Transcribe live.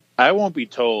I won't be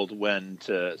told when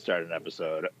to start an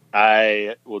episode.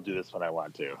 I will do this when I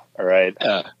want to. All right?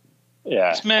 Yeah.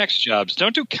 It's Max jobs.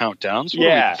 Don't do countdowns. What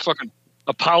Yeah. are we, fucking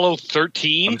Apollo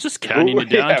 13? I'm just counting you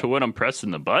down to when I'm pressing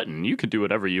the button. You can do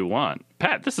whatever you want.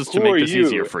 Pat, this is to Who make are this you?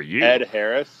 easier for you. Ed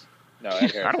Harris? No,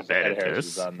 Ed Harris. I don't edit Ed Harris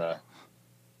this. is on the...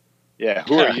 Yeah,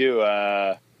 who are you?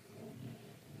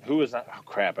 Who was that? Oh,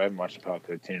 crap. I haven't watched Apollo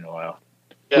 13 in a while.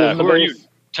 Yeah, Who who are you?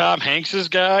 Tom Hanks's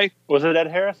guy? Was it Ed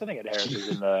Harris? I think Ed Harris is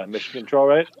in the Mission Control,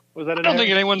 right? Was that Ed I don't Harris?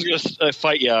 think anyone's going to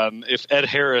fight you on if Ed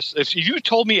Harris. If you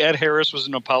told me Ed Harris was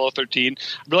in Apollo 13,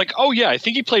 I'd be like, oh yeah, I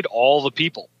think he played all the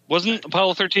people. Wasn't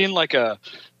Apollo 13 like the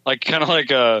Eddie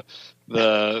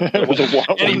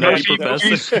Murphy Professor.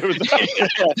 movies?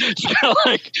 It's kind of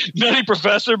like Nutty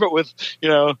Professor, but with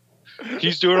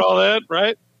he's doing all that,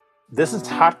 right? This is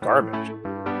hot garbage.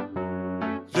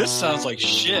 This sounds like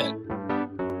shit.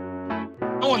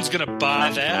 No one's gonna buy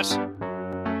that.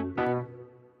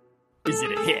 Is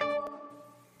it a hit?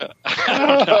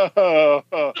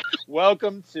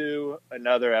 Welcome to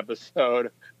another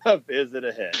episode of Is It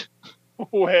a Hit?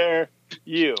 Where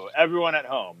you, everyone at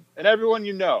home, and everyone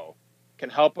you know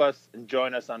can help us and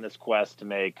join us on this quest to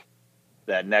make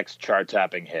that next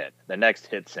chart-topping hit, the next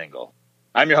hit single.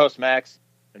 I'm your host, Max.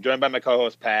 I'm joined by my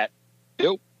co-host, Pat.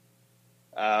 Yep.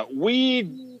 We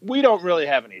don't really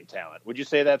have any talent. Would you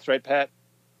say that's right, Pat?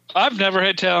 I've never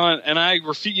had talent, and I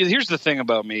refuse. Here's the thing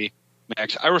about me,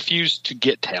 Max. I refuse to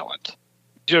get talent.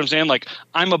 Do you know what I'm saying? Like,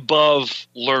 I'm above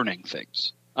learning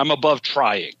things. I'm above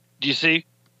trying. Do you see?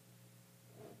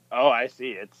 Oh, I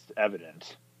see. It's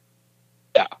evident.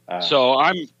 Yeah. So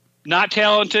I'm not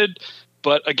talented,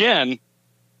 but again,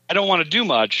 I don't want to do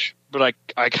much, but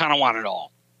I kind of want it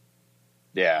all.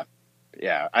 Yeah,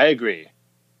 I agree.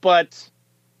 But,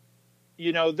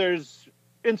 there's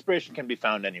inspiration can be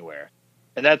found anywhere.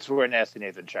 And that's where Nasty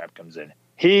Nathan Sharp comes in.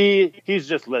 He's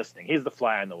just listening. He's the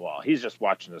fly on the wall. He's just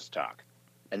watching us talk.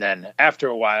 And then after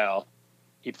a while,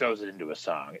 he throws it into a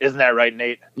song. Isn't that right,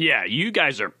 Nate? Yeah, you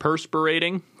guys are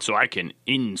perspirating, so I can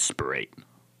inspirate.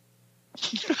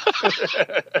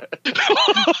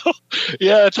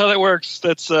 Yeah, that's how that works.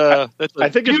 That's a I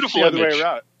think beautiful it's the other image. way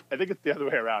around. I think it's the other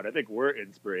way around. I think we're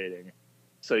inspirating,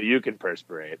 so you can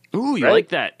perspirate. Ooh, you Right? like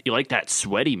that? You like that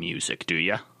sweaty music, do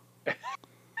you?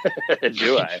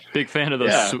 Do I? Big fan of those,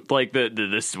 Yeah. like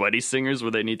the sweaty singers where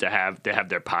they need to have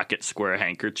their pocket square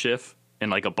handkerchief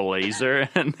in like a blazer,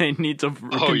 and they need to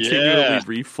continually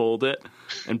refold it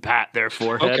and pat their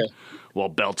forehead while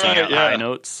belting out high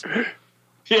notes.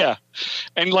 Yeah.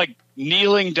 And like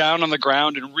kneeling down on the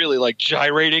ground and really like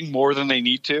gyrating more than they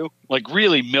need to. Like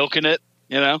really milking it,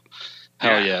 Hell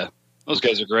yeah. Those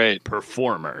guys are great.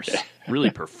 Performers. Really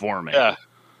performing. Yeah.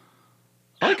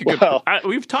 I like a good,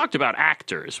 we've talked about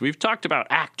actors. We've talked about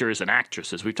actors and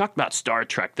actresses. We've talked about Star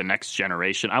Trek: The Next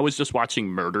Generation. I was just watching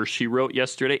Murder, She Wrote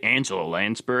yesterday. Angela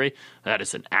Lansbury, that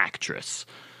is an actress.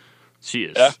 She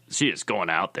is going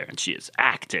out there and she is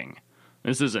acting.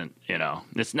 This isn't,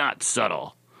 it's not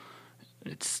subtle.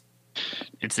 It's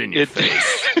in your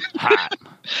face. Hot.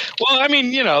 Well, I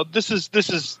mean, this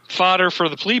is fodder for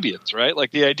the plebeians, right? Like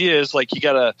the idea is like you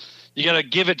gotta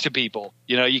give it to people.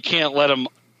 You can't let them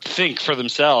think for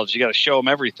themselves. You got to show them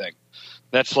everything.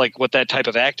 That's like what that type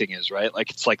of acting is, right?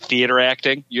 Like it's like theater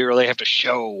acting. You really have to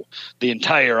show the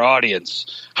entire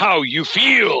audience how you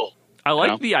feel. I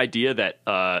like the idea that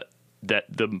that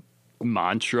the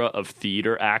mantra of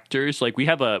theater actors, like we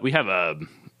have a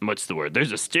what's the word?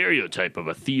 There's a stereotype of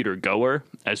a theater goer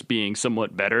as being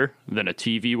somewhat better than a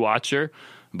TV watcher,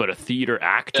 but a theater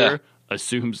actor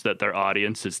assumes that their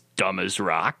audience is dumb as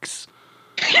rocks.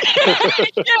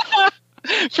 Yeah,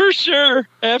 for sure.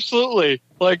 Absolutely.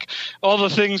 Like all the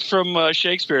things from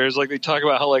Shakespeare is like they talk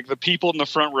about how like the people in the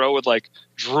front row would like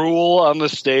drool on the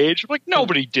stage. Like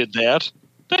nobody did that.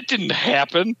 That didn't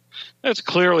happen. That's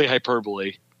clearly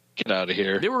hyperbole. Get out of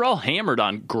here. They were all hammered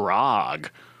on grog.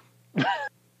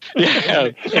 Yeah.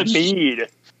 Mead.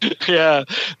 Yeah,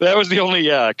 that was the only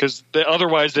because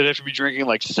otherwise they'd have to be drinking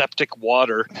like septic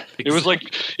water. It was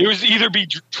either be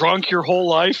drunk your whole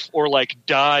life or like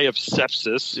die of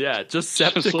sepsis. Yeah, just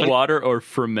septic water or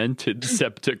fermented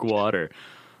septic water.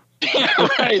 Yeah,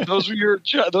 right. Those are your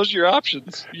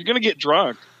options. You're gonna get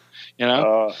drunk.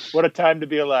 What a time to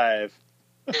be alive.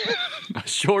 A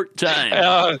short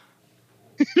time.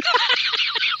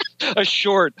 A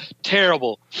short,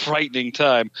 terrible, frightening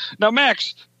time. Now,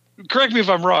 Max, correct me if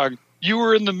I'm wrong. You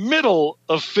were in the middle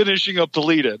of finishing up the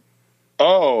lead-in.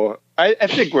 Oh, I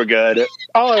think we're good.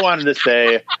 All I wanted to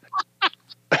say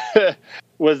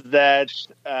was that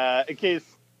in case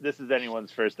this is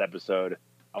anyone's first episode,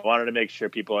 I wanted to make sure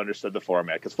people understood the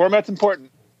format because format's important.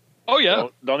 Oh yeah.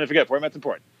 Don't forget, format's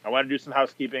important. I want to do some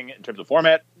housekeeping in terms of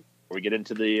format before we get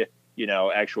into the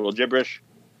actual gibberish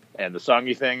and the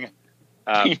songy thing.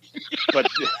 But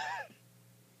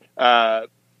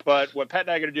what Pat and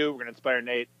I are going to do, we're going to inspire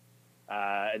Nate,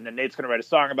 and then Nate's going to write a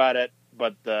song about it.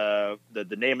 But the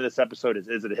name of this episode is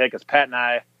It a Hit? Because Pat and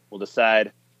I will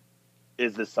decide,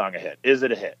 is this song a hit? Is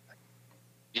it a hit?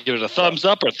 Give it a thumbs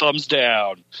up or thumbs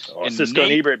down. Or Cisco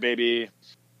and Ebert, baby.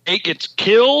 Nate gets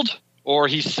killed or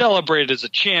he's celebrated as a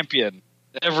champion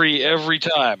every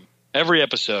time, every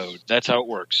episode. That's how it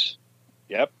works.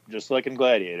 Yep, just like in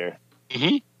Gladiator.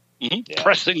 Mm-hmm. Mm-hmm. Yeah.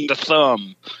 Pressing the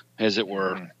thumb, as it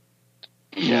were.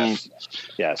 Yes.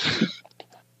 Yes.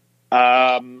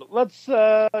 Let's do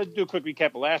a quick recap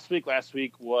of last week. Last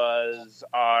week was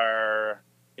our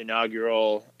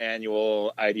inaugural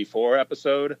annual ID4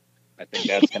 episode. I think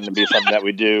that's going to be something that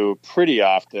we do pretty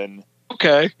often.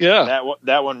 Okay, yeah.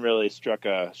 That one really struck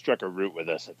a root with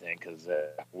us, I think, because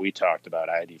we talked about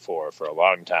ID4 for a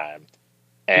long time.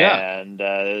 And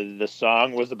the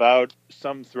song was about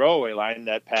some throwaway line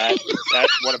that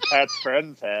one of Pat's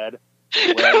friends had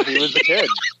when he was a kid.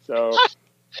 So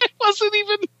it wasn't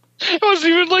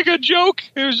even like a joke.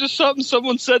 It was just something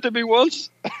someone said to me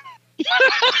once.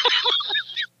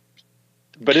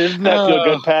 But isn't that feel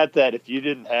good, Pat, that if you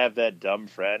didn't have that dumb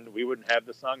friend, we wouldn't have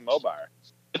the song Mobar?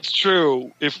 It's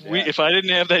true. If I didn't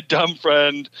have that dumb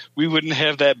friend, we wouldn't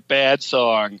have that bad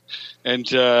song. And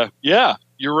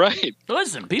you're right.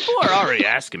 Listen, people are already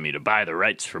asking me to buy the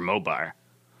rights for Mobar.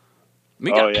 We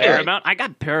got Paramount. I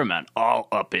got Paramount all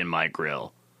up in my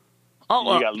grill.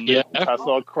 You got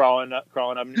Tussle crawling up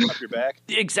your back.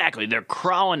 Exactly. They're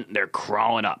crawling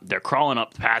up. They're crawling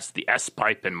up past the S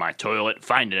pipe in my toilet,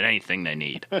 finding anything they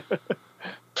need.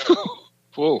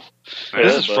 Whoa,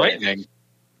 this is frightening.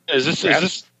 Is this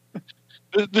is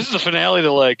the finale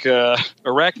to like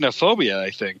Arachnophobia?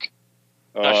 I think.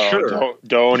 Sure.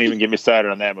 Don't even get me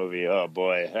started on that movie. Oh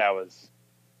boy, that was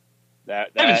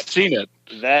that. I haven't seen it.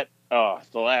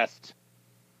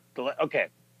 Okay.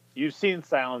 You've seen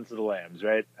Silence of the Lambs,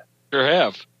 right? Sure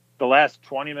have. The last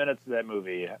 20 minutes of that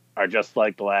movie are just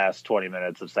like the last 20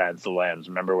 minutes of Silence of the Lambs.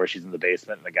 Remember where she's in the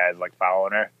basement and the guy's like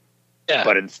following her? Yeah.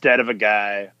 But instead of a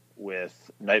guy with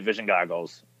night vision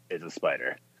goggles, it's a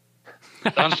spider.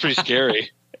 Sounds pretty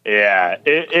scary. Yeah.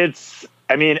 It's,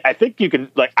 I mean, I think you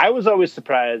can, like, I was always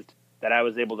surprised that I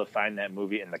was able to find that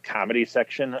movie in the comedy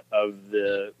section of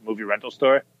the movie rental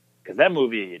store, because that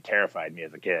movie terrified me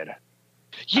as a kid.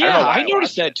 Yeah, I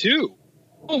noticed that too.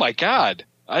 Oh my God.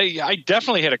 I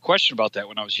definitely had a question about that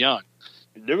when I was young.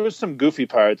 There was some goofy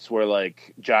parts where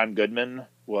like John Goodman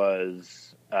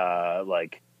was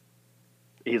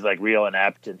he's like real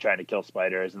inept and trying to kill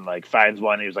spiders and like finds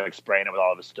one and he was like spraying it with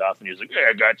all of his stuff and he was like, yeah,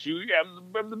 I got you. Yeah,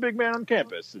 I'm the big man on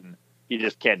campus. And he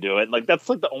just can't do it. Like that's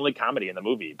like the only comedy in the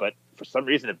movie, but for some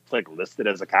reason it's like listed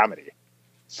as a comedy.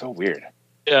 So weird.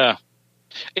 Yeah.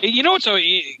 You know what? So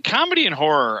comedy and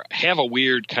horror have a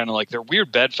weird kind of like they're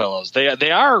weird bedfellows. They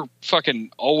are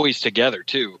fucking always together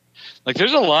too. Like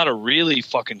there's a lot of really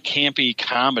fucking campy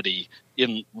comedy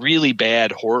in really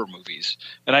bad horror movies,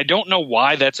 and I don't know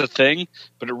why that's a thing,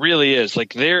 but it really is.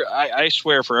 Like I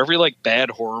swear, for every like bad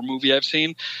horror movie I've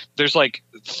seen, there's like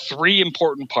 3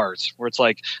 important parts where it's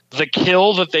like the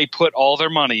kill that they put all their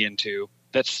money into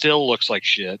that still looks like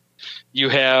shit. You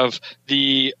have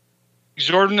the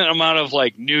exorbitant amount of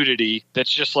like nudity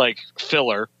that's just like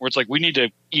filler, where it's like we need to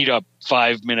eat up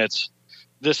 5 minutes.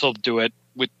 This will do it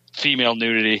with female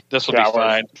nudity. This will be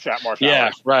fine. More showers.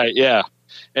 Yeah, right. Yeah,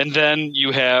 and then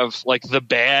you have like the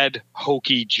bad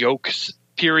hokey jokes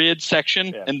period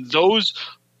section, and those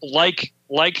like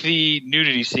the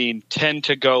nudity scene tend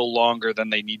to go longer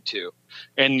than they need to.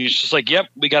 And it's just like, yep,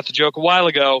 we got the joke a while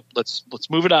ago. Let's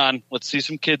move it on. Let's see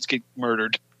some kids get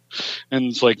murdered. And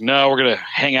it's like, no, we're going to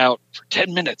hang out for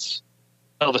 10 minutes.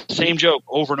 Tell the same joke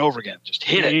over and over again. Just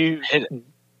hit it.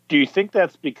 Do you think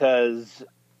that's because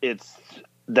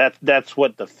that's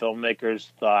what the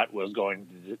filmmakers thought was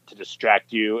going to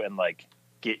distract you and like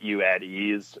get you at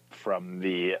ease from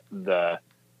the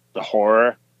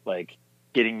horror, like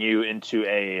getting you into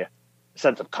a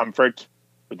sense of comfort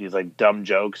with these like dumb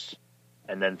jokes,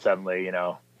 and then suddenly,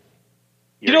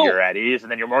 you're at ease,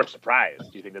 and then you're more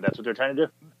surprised. Do you think that that's what they're trying to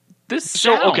do?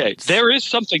 Okay, there is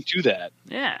something to that.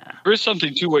 Yeah. There is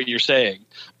something to what you're saying.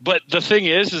 But the thing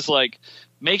is like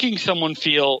making someone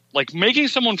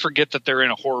forget that they're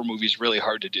in a horror movie is really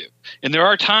hard to do. And there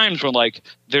are times when like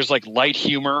there's like light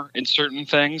humor in certain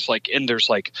things, like, and there's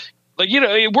like Like, you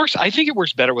know, it works. I think it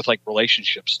works better with like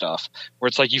relationship stuff where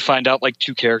it's like you find out like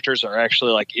two characters are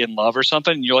actually like in love or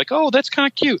something. And you're like, oh, that's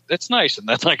kind of cute. That's nice. And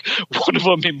that's like one of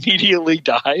them immediately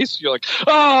dies. You're like,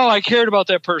 oh, I cared about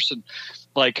that person.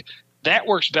 Like that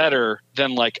works better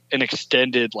than like an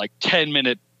extended like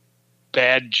 10-minute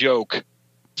bad joke.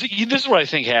 This is what I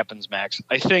think happens, Max.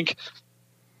 I think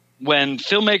when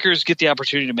filmmakers get the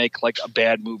opportunity to make like a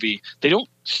bad movie, they don't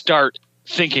start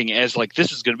thinking as like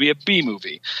this is going to be a B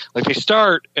movie. Like they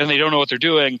start and they don't know what they're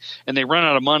doing and they run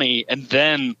out of money and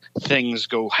then things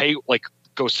go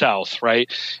go south, right?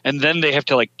 And then they have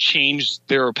to like change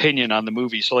their opinion on the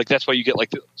movie. So like that's why you get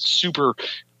like the super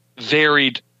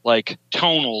varied like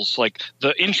tonals. Like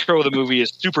the intro of the movie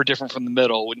is super different from the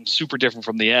middle and super different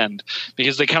from the end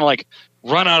because they kind of like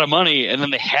run out of money and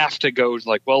then they have to go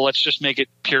like, well, let's just make it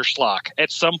pure schlock.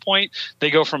 At some point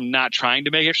they go from not trying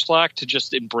to make it schlock to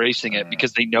just embracing it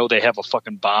because they know they have a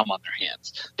fucking bomb on their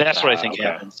hands. That's what I think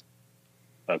happens.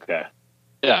 Okay.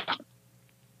 Yeah.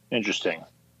 Interesting.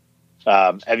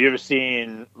 Have you ever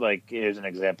seen, like, here's an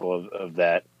example of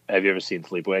that. Have you ever seen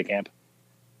Sleepaway Camp?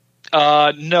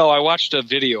 No, I watched a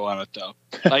video on it though.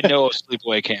 I know of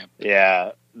Sleepaway Camp.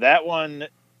 Yeah. That one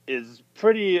is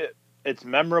it's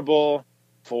memorable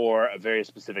for a very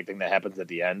specific thing that happens at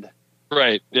the end.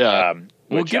 Right. Yeah.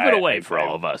 We'll give it away for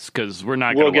all of us because we're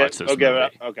not going to watch this movie.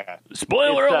 Okay.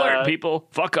 Spoiler alert, people!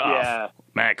 Fuck off. Yeah.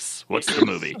 Max, what's the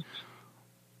movie?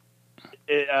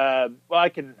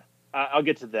 I'll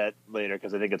get to that later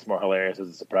because I think it's more hilarious as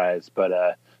a surprise.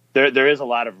 But there is a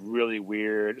lot of really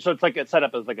weird. So it's set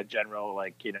up as like a general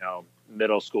like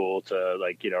middle school to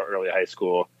like early high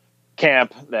school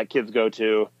camp that kids go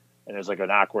to, and there's like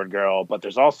an awkward girl, but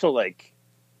there's also like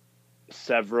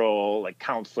several like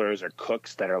counselors or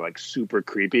cooks that are like super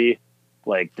creepy.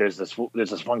 Like there's this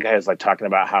one guy who's like talking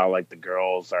about how like the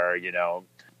girls are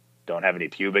don't have any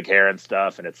pubic hair and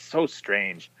stuff, and it's so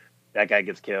strange. That guy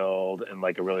gets killed in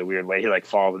like a really weird way. He like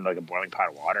falls into like a boiling pot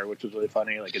of water, which was really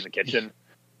funny, like in the kitchen.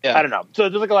 Yeah. I don't know. So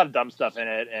there's like a lot of dumb stuff in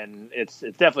it, and it's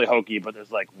definitely hokey, but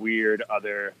there's like weird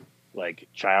other like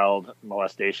child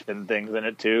molestation things in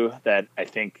it too that I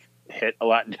think hit a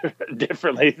lot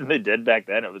differently than they did back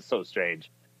then. It was so strange.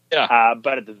 Yeah.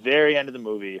 But at the very end of the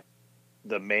movie,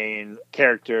 the main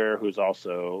character, who's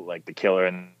also like the killer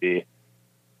in the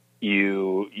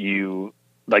you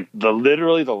like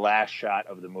literally the last shot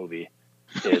of the movie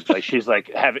is like she's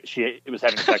like having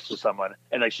sex with someone,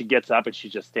 and like she gets up and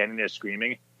she's just standing there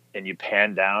screaming, and you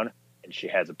pan down and she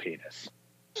has a penis.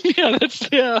 That's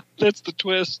the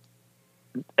twist.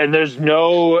 And there's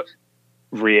no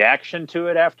reaction to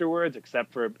it afterwards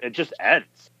except for it just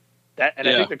ends. I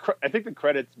think the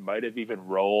credits might have even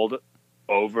rolled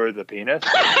over the penis.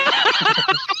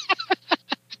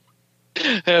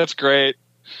 That's great.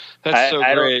 That's so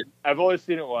great. I've only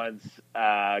seen it once.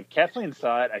 Kathleen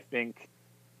saw it, I think,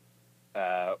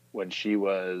 when she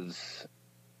was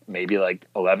maybe like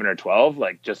 11 or 12,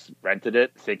 like just rented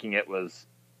it thinking it was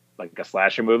like a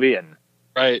slasher movie. And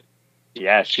right.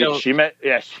 Yeah, she's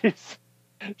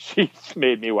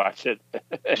made me watch it.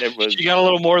 And it was she got a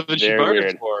little more than she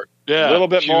bargained for. Yeah. A little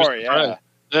bit more. Yeah.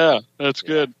 Yeah. That's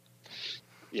good.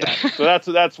 Yeah.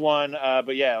 So that's one.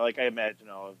 But yeah, like I imagine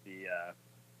all of the,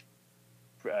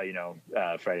 Friday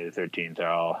the 13th are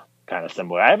all kind of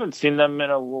similar. I haven't seen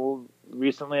them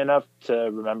recently enough to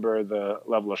remember the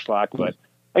level of schlock, but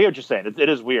I get what you're saying. It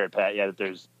is weird, Pat. Yeah, that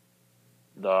there's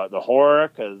the horror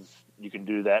because you can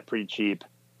do that pretty cheap.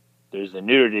 There's the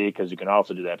nudity because you can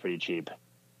also do that pretty cheap,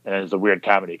 and there's the weird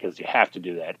comedy because you have to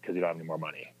do that because you don't have any more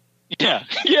money. Yeah.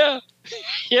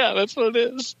 That's what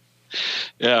it is.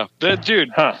 Yeah, dude.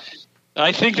 Huh.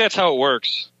 I think that's how it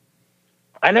works.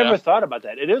 I never thought about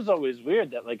that. It is always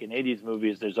weird that, like, in 80s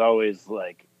movies, there's always,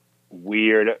 like,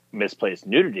 weird, misplaced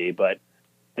nudity, but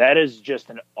that is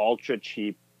just an ultra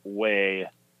cheap way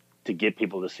to get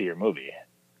people to see your movie.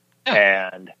 Yeah.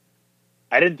 And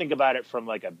I didn't think about it from,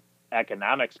 like, a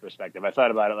economics perspective. I thought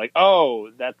about it like,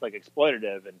 oh, that's, like,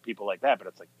 exploitative and people like that, but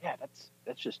it's like, yeah,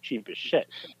 that's just cheap as shit.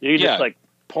 You can just, like,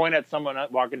 point at someone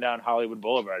walking down Hollywood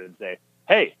Boulevard and say,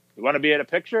 hey, you want to be in a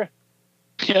picture?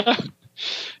 Yeah.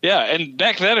 Yeah, and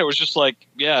back then it was just like,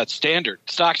 it's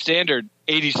stock standard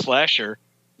 80s slasher.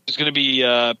 There's going to be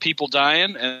people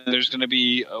dying, and there's going to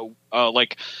be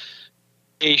like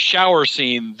a shower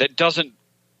scene that doesn't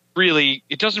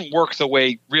work the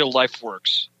way real life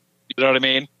works. You know what I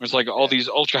mean? It's like all these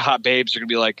ultra hot babes are going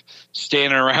to be like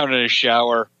standing around in a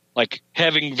shower, like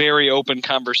having very open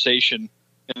conversation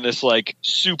in this like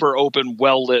super open,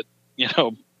 well lit,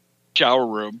 shower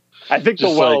room. I think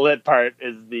just the well lit part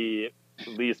is the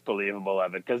least believable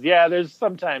of it because there's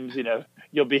sometimes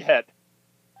you'll be at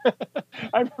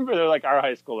I remember like our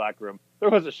high school locker room. There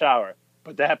was a shower,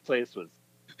 but that place was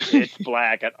pitch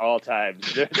black at all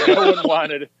times.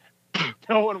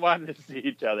 No one wanted to see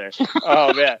each other.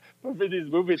 Oh man! But for these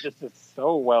movies, it's just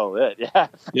so well lit. Yeah.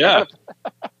 Yeah.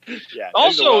 Yeah.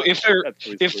 Also,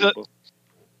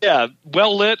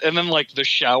 well lit, and then like the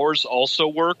showers also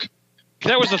work.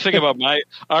 That was the thing about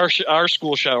our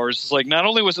school showers. It's like not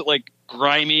only was it like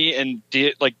grimy and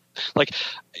like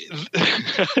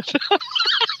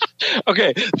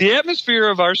okay, the atmosphere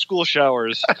of our school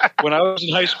showers when I was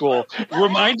in high school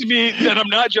reminded me, and I'm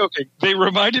not joking, they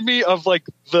reminded me of like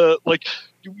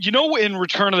in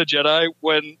Return of the Jedi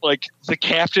when like the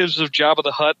captives of Jabba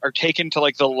the Hutt are taken to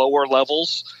like the lower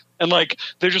levels. And like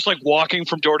they're just like walking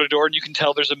from door to door, and you can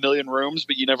tell there's a million rooms,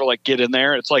 but you never like get in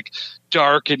there. It's like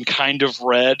dark and kind of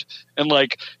red and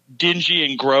like dingy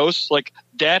and gross. Like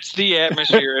that's the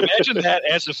atmosphere. Imagine that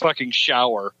as a fucking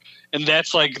shower, and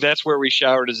that's where we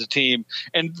showered as a team.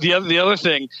 And the other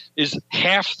thing is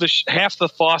half the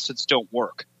faucets don't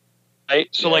work, right?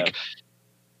 So like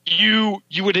you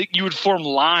would form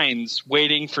lines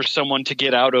waiting for someone to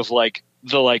get out of like.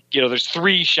 There's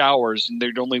 3 showers and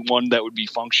there's only one that would be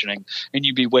functioning, and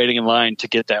you'd be waiting in line to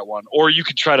get that one. Or you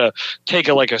could try to take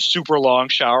a super long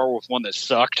shower with one that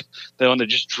sucked, the one that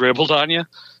just dribbled on you.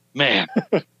 Man,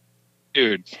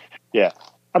 dude. Yeah.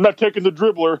 I'm not taking the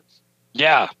dribbler.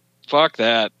 Yeah. Fuck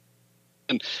that.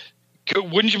 And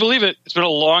wouldn't you believe it? It's been a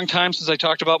long time since I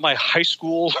talked about my high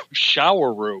school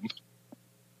shower room.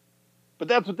 But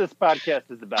that's what this podcast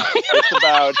is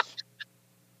about.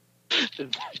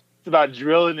 It's about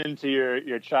drilling into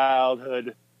your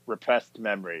childhood repressed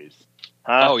memories.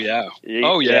 Huh? Oh yeah.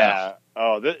 Yeah.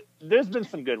 Oh, there's been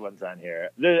some good ones on here.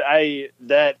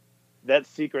 That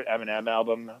Secret Eminem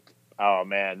album. Oh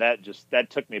man, that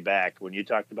took me back when you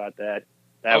talked about that.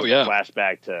 That was a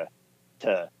flashback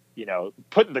to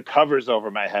putting the covers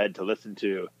over my head to listen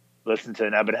to an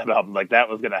Eminem album. Like that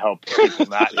was going to help people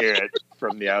not hear it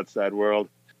from the outside world.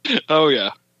 Oh yeah.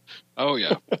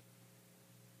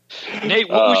 Nate,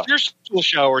 what was your school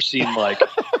shower scene like?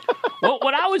 Well,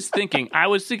 what I was thinking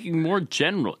more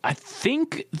general. I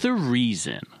think the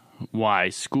reason why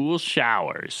school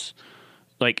showers,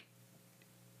 like,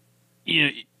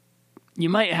 you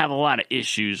might have a lot of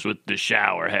issues with the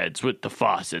shower heads, with the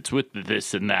faucets, with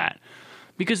this and that,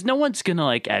 because no one's gonna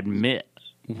like admit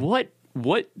what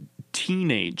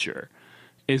teenager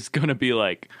is gonna be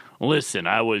like, listen,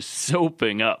 I was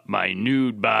soaping up my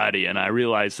nude body and I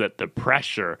realized that the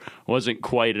pressure wasn't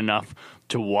quite enough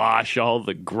to wash all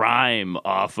the grime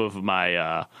off of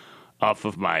my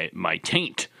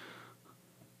taint.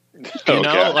 You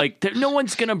know, like no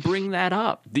one's gonna bring that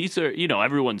up. These are,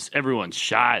 everyone's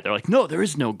shy. They're like, no, there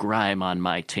is no grime on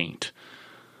my taint.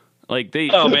 Like they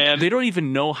don't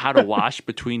even know how to wash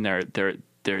between their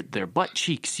butt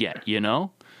cheeks yet.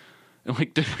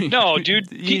 Like no, dude,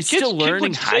 he's still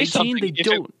learning hygiene.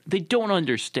 They don't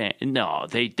understand. No,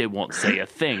 they won't say a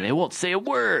thing. They won't say a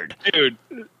word, dude.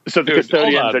 So the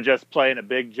custodians are just playing a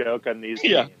big joke on these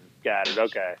teams. Got it.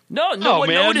 Okay. No one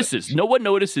notices. No one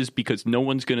notices because no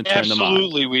one's going to turn them on.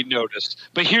 Absolutely, we noticed.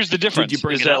 But here's the difference. Did you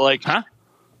bring it up? Huh?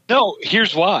 No.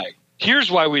 Here's why.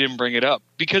 Here's why we didn't bring it up,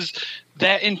 because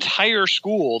that entire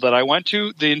school that I went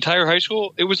to, the entire high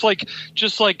school, it was like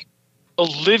just like a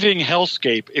living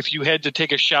hellscape if you had to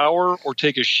take a shower or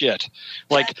take a shit.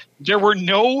 Like there were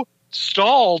no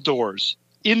stall doors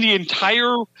in the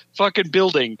entire fucking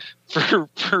building for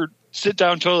sit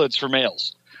down toilets for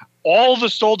males. All the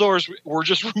stall doors were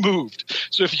just removed.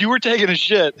 So if you were taking a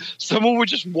shit, someone would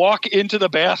just walk into the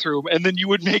bathroom and then you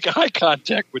would make eye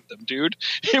contact with them, dude.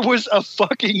 It was a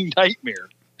fucking nightmare.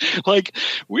 Like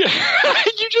we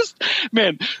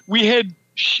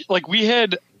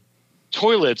had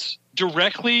toilets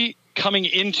directly coming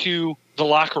into the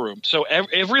locker room. So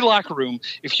every locker room,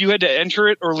 if you had to enter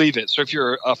it or leave it. So if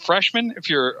you're a freshman, if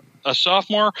you're a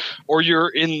sophomore, or you're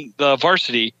in the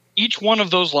varsity, each one of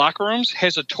those locker rooms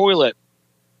has a toilet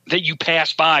that you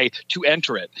pass by to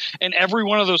enter it. And every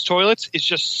one of those toilets is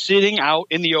just sitting out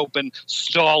in the open,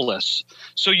 stallless.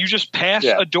 So you just pass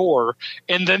a door,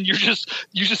 and then you just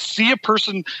see a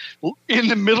person in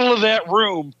the middle of that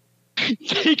room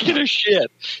taking a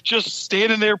shit, just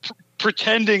standing there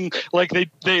pretending like they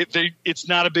it's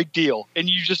not a big deal, and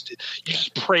you just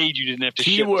prayed you didn't have to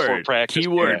shit before practice.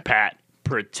 Keyword, Pat.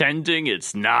 Pretending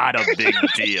it's not a big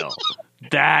deal.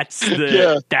 That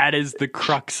is the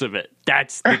crux of it.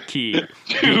 That's the key.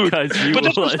 Dude, because you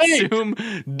will assume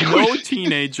no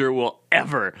teenager will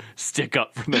ever stick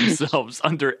up for themselves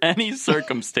under any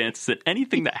circumstances and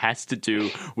anything that has to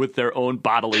do with their own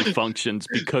bodily functions,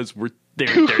 because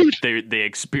they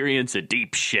experience a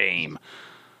deep shame.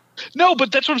 No,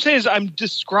 but that's what I'm saying is I'm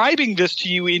describing this to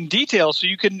you in detail so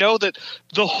you can know that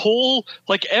the whole,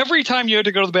 like every time you had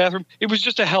to go to the bathroom, it was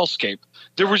just a hellscape.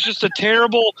 There was just a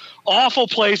terrible, awful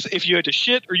place. If you had to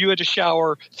shit or you had to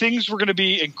shower, things were going to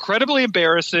be incredibly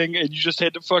embarrassing and you just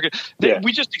had to fucking,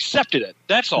 we just accepted it.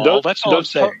 That's all. That's all I'm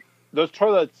saying. Those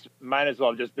toilets might as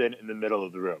well have just been in the middle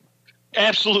of the room.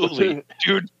 Absolutely,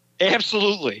 dude.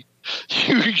 Absolutely.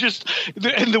 You just,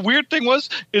 and the weird thing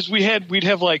is we'd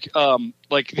have like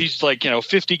these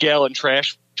 50-gallon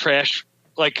trash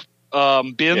like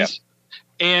bins,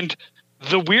 and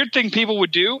the weird thing people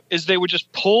would do is they would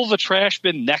just pull the trash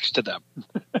bin next to them.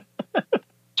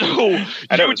 So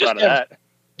I never thought of that.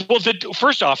 Well,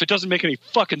 first off, it doesn't make any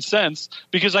fucking sense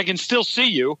because I can still see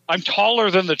you. I'm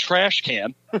taller than the trash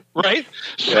can, right?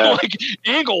 So, like,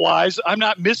 angle-wise, I'm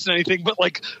not missing anything but,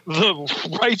 like,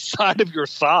 the right side of your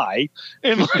thigh.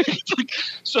 And,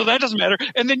 so that doesn't matter.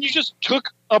 And then you just took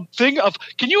a thing of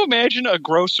 – can you imagine a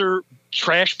grosser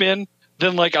trash bin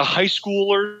than, like, a high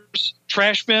schooler's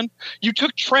trash bin? You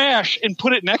took trash and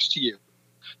put it next to you.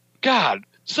 God,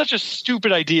 such a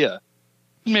stupid idea.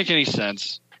 Didn't make any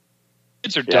sense.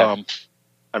 Kids are dumb.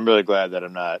 I'm really glad that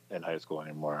I'm not in high school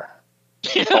anymore.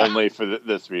 Yeah. Only for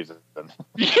this reason.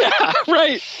 Yeah,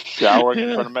 right. Showering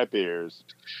in front of my peers.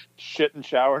 Shit and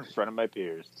shower in front of my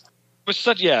peers. It was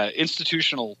such,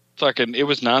 institutional fucking, it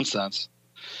was nonsense.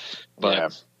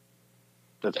 But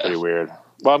that's pretty weird.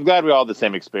 Well, I'm glad we all had the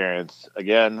same experience.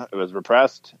 Again, it was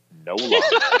repressed. No longer.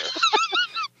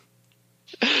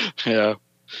 Yeah.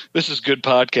 This is good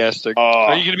podcasting.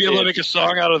 Are you going to be able to make a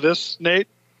song out of this, Nate?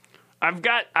 I've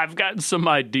got some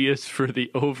ideas for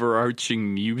the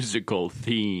overarching musical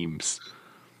themes.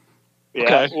 Yeah,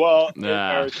 okay. Well,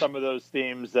 are some of those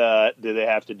themes, do they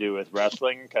have to do with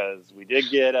wrestling? Because we did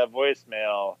get a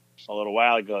voicemail a little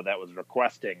while ago that was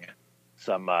requesting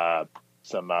some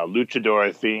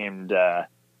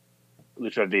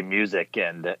luchador-themed music,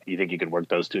 and you think you could work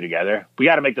those two together? We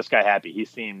got to make this guy happy. He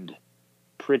seemed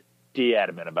pretty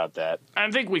adamant about that. I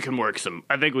think we can work some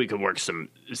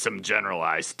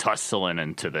generalized tussling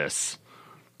into this.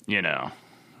 You know,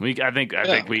 I think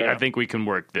we can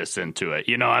work this into it.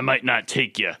 You know, I might not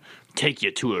take you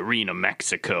to Arena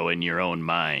Mexico in your own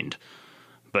mind,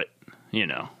 but you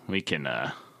know, we can.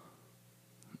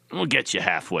 We'll get you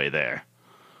halfway there.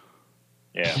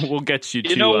 Yeah, we'll get you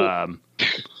to.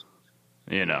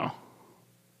 You know,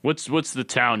 what's the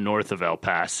town north of El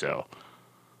Paso?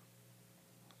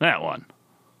 That one.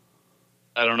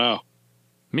 I don't know.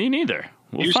 Me neither.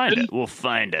 We'll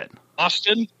find it.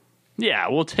 Austin? Yeah,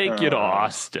 we'll take you to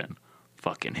Austin.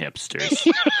 Fucking hipsters.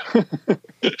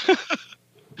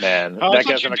 Man, that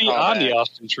guy's going to be on the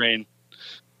Austin train.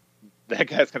 That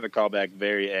guy's going to call back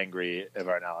very angry of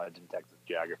our knowledge in Texas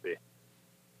geography.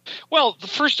 Well,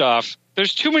 first off,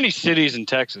 there's too many cities in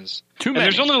Texas. Too many.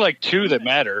 And there's only like two that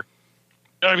matter.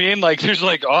 You know what I mean? Like, there's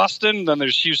like Austin, then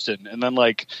there's Houston, and then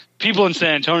like people in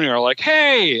San Antonio are like,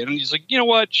 "Hey," and he's like, "You know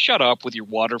what? Shut up with your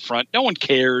waterfront. No one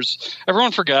cares.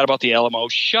 Everyone forgot about the Alamo.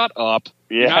 Shut up.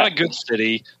 Yeah. You're not a good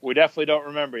city. We definitely don't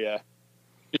remember you."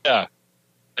 Yeah,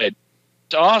 it's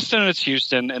Austin and it's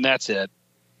Houston, and that's it.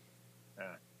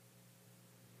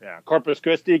 Yeah, Corpus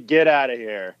Christi, get out of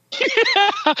here.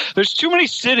 There's too many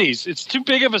cities. It's too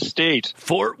big of a state.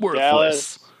 Fort Worthless.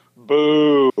 Dallas,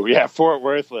 boo. Yeah, Fort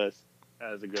Worthless.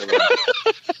 That was a good one.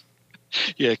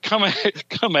 Yeah, come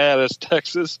at us,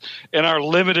 Texas, and our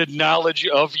limited knowledge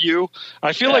of you.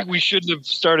 I feel like we shouldn't have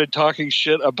started talking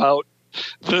shit about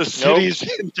the cities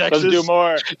in Texas. Let's do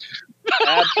more.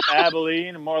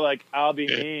 Abilene, more like I'll be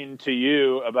mean to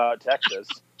you about Texas.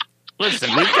 Listen,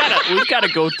 we've got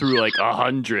to go through like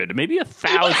 100, maybe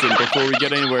 1,000 before we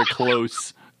get anywhere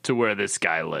close to where this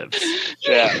guy lives.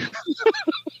 Yeah.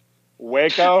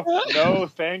 Waco? No,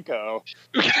 thanko.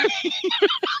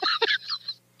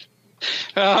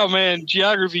 Oh, man.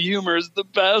 Geography humor is the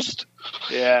best.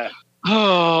 Yeah.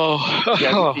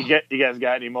 Oh. You guys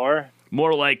got any more?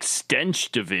 More like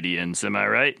Stench Davidians, am I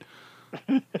right?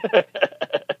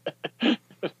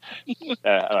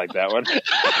 I like that one.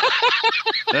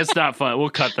 That's not fun. We'll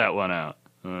cut that one out.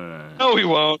 No, we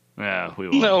won't. Yeah, we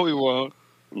won't. No, we won't.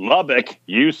 Lubbock,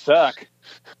 you suck.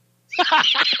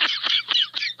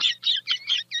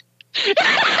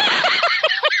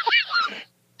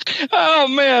 Oh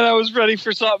man, I was ready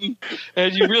for something,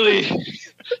 and you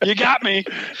got me.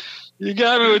 You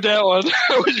got me with that one.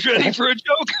 I was ready for a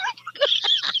joke.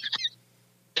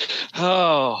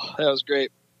 Oh, that was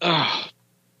great. Oh.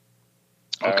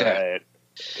 Okay. All right.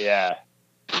 Yeah.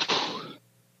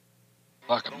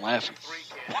 Fuck, I'm laughing.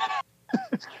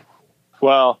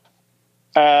 Well,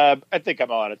 I think I'm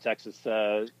all out of Texas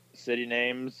city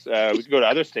names. We can go to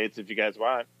other states if you guys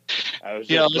want. I was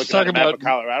just let's looking talk at the map about of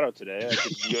Colorado today. I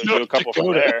could do a couple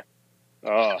from there.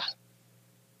 Oh,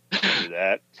 do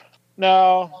that.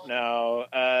 No.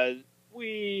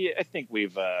 I think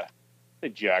the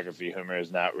geography humor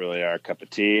is not really our cup of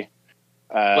tea.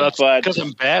 Well, that's because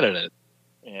I'm bad at it.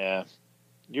 Yeah.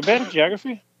 You're bad at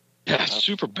geography? Yeah,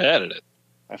 super bad at it.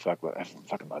 I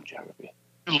fucking love geography.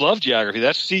 I love geography.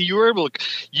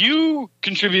 You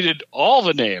contributed all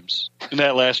the names in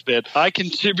that last bit. I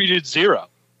contributed 0.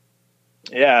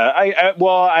 Yeah,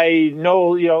 I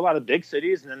know a lot of big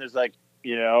cities, and then there's I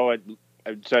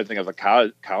started to think of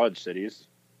the college cities.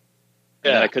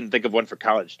 And I couldn't think of one for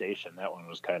College Station. That one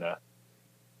was kind of,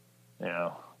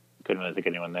 couldn't really think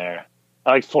of anyone there.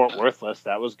 I like Fort Worthless.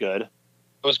 That was good. It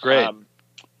was great.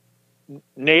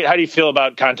 Nate, how do you feel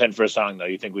about content for a song, though?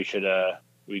 You think we should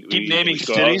keep naming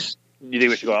cities? You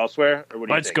think we should go elsewhere? Or what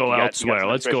do you think? Go elsewhere.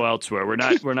 Let's go elsewhere. We're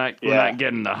not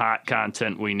getting the hot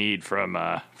content we need from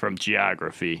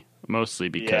geography. Mostly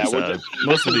because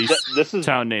most of these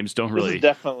town names don't really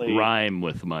rhyme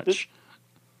with much.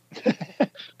 You're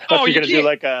gonna do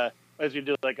like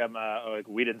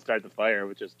we didn't start the fire,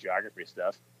 which is geography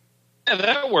stuff. Yeah,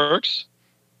 that works.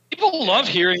 People love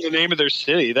hearing the name of their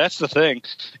city. That's the thing.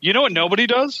 You know what nobody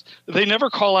does? They never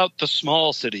call out the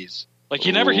small cities. Like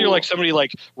you never hear somebody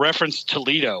reference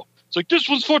Toledo. It's like this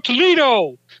one's for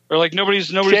Toledo, or nobody's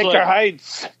Shaker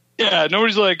Heights. Yeah,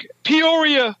 nobody's like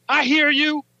Peoria. I hear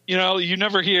you. You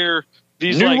never hear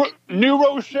these New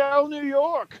Rochelle, New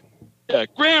York. Yeah,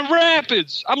 Grand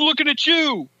Rapids. I'm looking at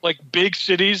you. Big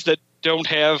cities that don't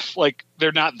have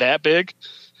they're not that big.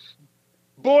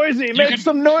 Boise, make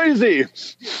some noisy.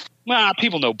 Nah,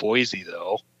 people know Boise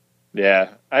though.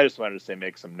 Yeah, I just wanted to say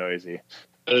make some noisy.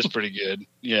 That's pretty good.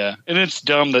 Yeah, and it's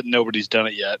dumb that nobody's done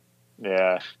it yet.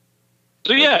 Yeah.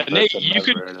 So yeah, Nate,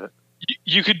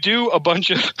 you could do a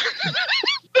bunch of.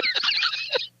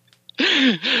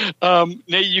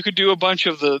 Nate, you could do a bunch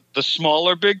of the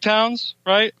smaller big towns,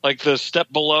 right? Like the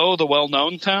step below the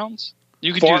well-known towns.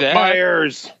 You could do that. Fort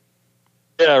Myers.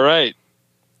 Yeah, right.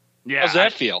 Yeah, how's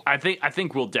that feel? I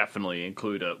think we'll definitely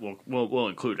include we'll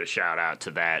include a shout out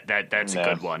to that. That's a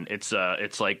good one. It's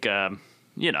like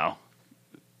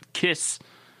Kiss.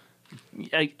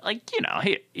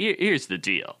 Here's the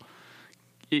deal.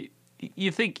 I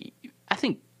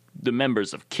think the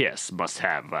members of Kiss must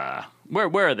have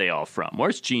where are they all from?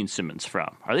 Where's Gene Simmons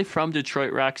from? Are they from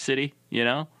Detroit Rock City?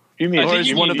 You mean, or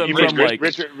is one of them from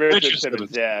Richard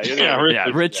Simmons? Yeah,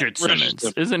 Richard Simmons.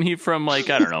 Isn't he from I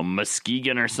don't know,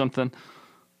 Muskegon or something?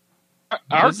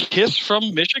 Are Kiss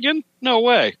from Michigan? No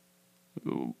way.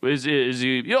 Is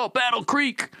he? Battle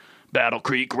Creek,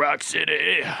 Rock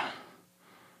City.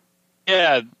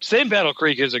 Yeah, same Battle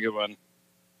Creek is a good one.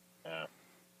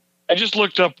 I just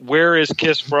looked up where is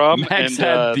Kiss from, Max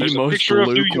had the most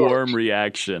lukewarm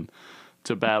reaction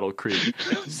to Battle Creek.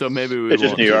 So maybe we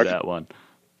won't do that one.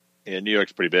 Yeah, New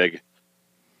York's pretty big.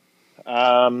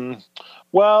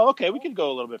 Well, okay, we could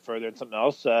go a little bit further in something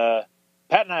else. Pat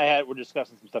and I were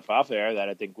discussing some stuff off air that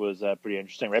I think was pretty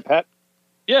interesting, right, Pat?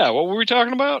 Yeah, what were we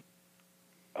talking about?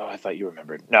 Oh, I thought you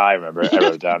remembered. No, I remember. I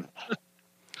wrote it down.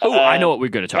 I know what we're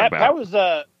going to talk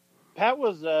about. Pat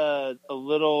was a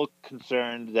little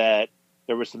concerned that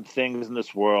there were some things in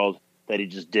this world that he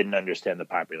just didn't understand the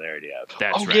popularity of.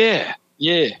 That's right.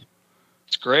 Yeah.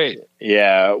 It's great.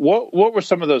 Yeah. What were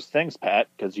some of those things, Pat?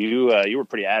 Because you were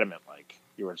pretty adamant.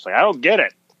 You were just like, I don't get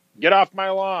it. Get off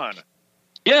my lawn.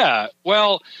 Yeah.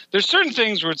 Well, there's certain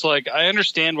things where it's I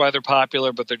understand why they're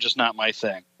popular, but they're just not my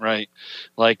thing, right?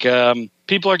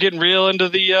 People are getting real into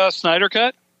the Snyder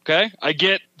Cut. Okay, I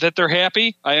get that they're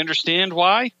happy. I understand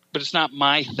why, but it's not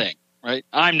my thing, right?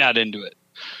 I'm not into it,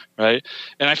 right?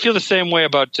 And I feel the same way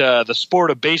about the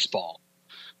sport of baseball,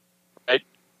 right?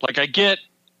 I get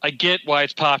why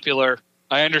it's popular.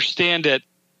 I understand it.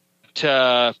 It's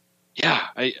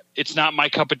not my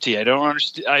cup of tea. I don't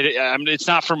understand. It's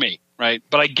not for me, right?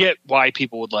 But I get why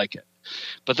people would like it.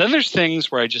 But then there's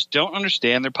things where I just don't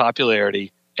understand their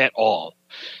popularity at all.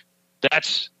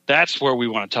 That's where we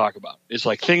want to talk about. It's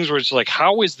things where it's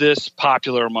how is this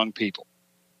popular among people?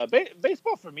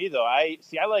 Baseball for me, though, I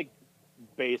like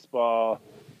baseball.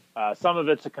 Some of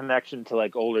it's a connection to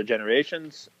older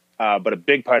generations, but a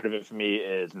big part of it for me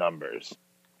is numbers.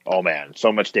 Oh man,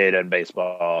 so much data in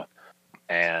baseball,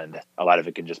 and a lot of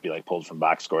it can just be pulled from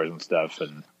box scores and stuff.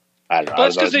 And I don't know.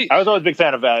 I was always a big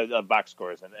fan of box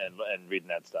scores and reading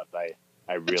that stuff. I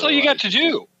really. That's all you got to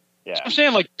do. Yeah, I'm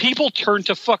saying people turn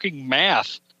to fucking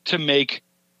math to make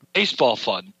baseball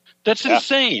fun. That's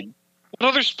insane. What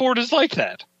other sport is like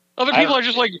that? Other people are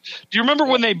just like, do you remember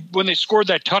when they scored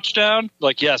that touchdown?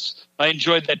 Like, yes, I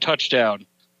enjoyed that touchdown.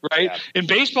 Right? Yeah. In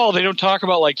baseball, they don't talk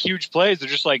about like huge plays. They're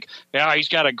just like, yeah, he's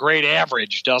got a great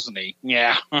average, doesn't he?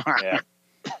 Yeah. Yeah.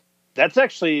 That's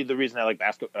actually the reason I like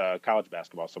college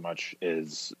basketball so much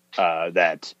is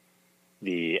that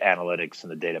the analytics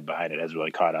and the data behind it has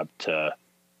really caught up to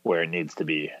where it needs to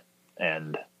be.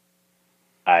 And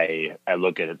I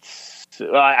look at it.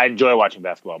 I enjoy watching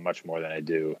basketball much more than I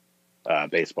do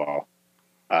baseball,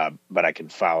 but I can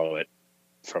follow it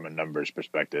from a numbers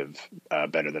perspective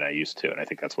better than I used to, and I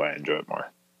think that's why I enjoy it more.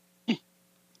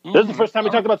 This is the first time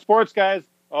we talked about sports, guys.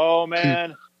 Oh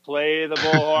man, play the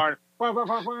bullhorn.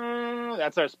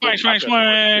 That's our sports. Yeah,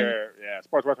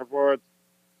 sports.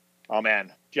 Oh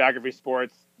man, geography,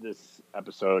 sports. This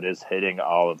episode is hitting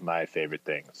all of my favorite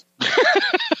things.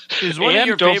 Is one of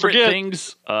your favorite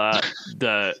things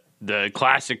the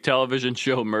classic television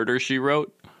show Murder, She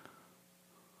Wrote?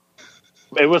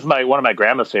 It was one of my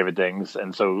grandma's favorite things,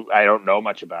 and so I don't know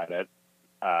much about it.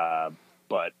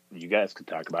 But you guys could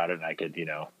talk about it, and I could,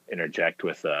 interject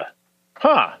with,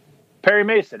 Perry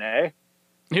Mason, eh?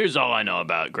 Here's all I know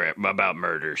about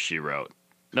Murder, She Wrote.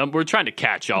 Now, we're trying to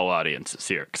catch all audiences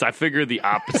here, because I figure the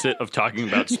opposite of talking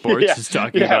about sports is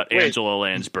talking about Angela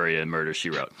Lansbury and Murder, She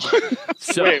Wrote.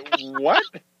 So, wait, what?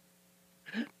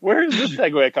 Where is this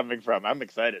segue coming from? I'm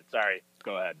excited. Sorry.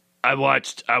 Go ahead. I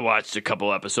watched a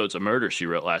couple episodes of Murder, She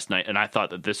Wrote last night, and I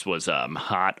thought that this was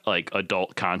hot, like,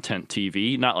 adult content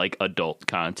TV. Not like adult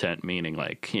content, meaning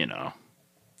like,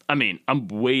 I mean, I'm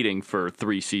waiting for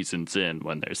 3 seasons in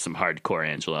when there's some hardcore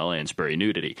Angela Lansbury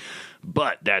nudity.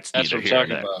 But that's neither here nor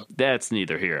there. That's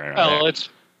neither here nor there. Well,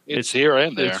 it's here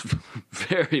and there. It's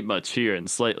very much here and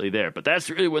slightly there. But that's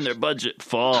really when their budget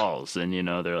falls, and,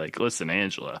 they're like, listen,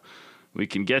 Angela, we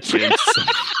can get you into some...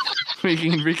 We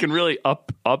can really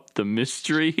up the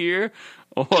mystery here,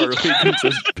 or we can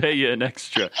just pay you an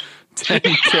extra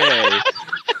 $10K.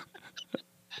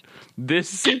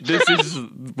 This is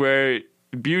where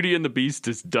Beauty and the Beast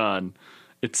is done.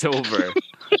 It's over.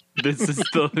 This is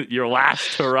your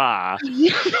last hurrah. You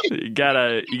got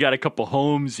a couple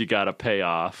homes you gotta pay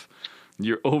off.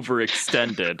 You're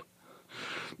overextended.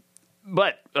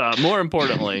 But more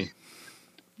importantly,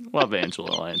 love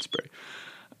Angela Lansbury.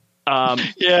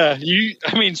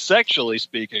 Sexually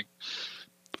speaking.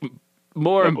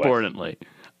 More importantly,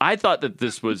 I thought that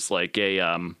this was like I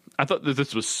thought that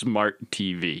this was smart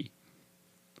TV.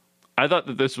 I thought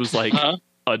that this was like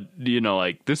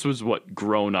this was what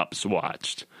grown-ups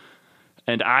watched.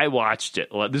 And I watched it.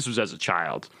 This was as a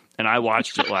child, and I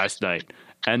watched it last night.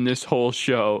 And this whole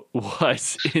show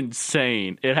was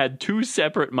insane. It had 2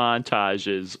 separate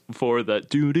montages for the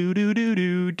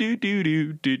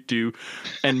do-do-do-do-do-do-do-do-do.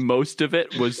 And most of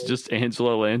it was just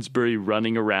Angela Lansbury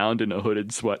running around in a hooded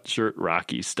sweatshirt,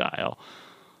 Rocky style.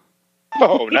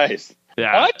 Oh, nice.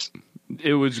 Yeah. What?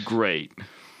 It was great.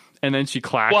 And then she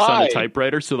clacks on a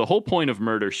typewriter. So the whole point of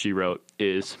Murder, She Wrote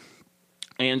is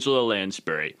Angela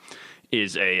Lansbury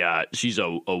is she's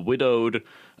a widowed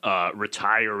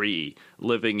retiree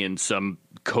living in some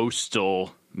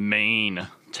coastal Maine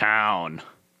town,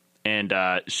 and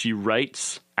she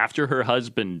writes, after her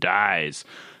husband dies,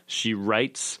 she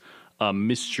writes a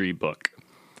mystery book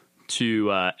to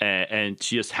and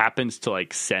she just happens to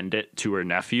like send it to her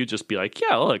nephew, just be like,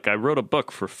 yeah, look, I wrote a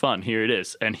book for fun, here it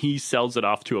is, and he sells it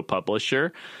off to a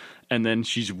publisher, and then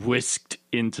she's whisked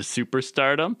into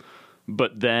superstardom.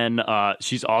 But then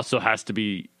she's also has to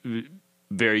be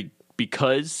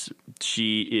because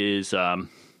she's a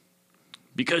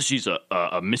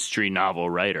mystery novel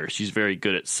writer, she's very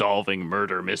good at solving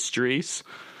murder mysteries.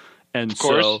 And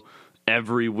so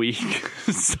every week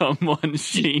someone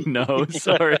she knows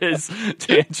or is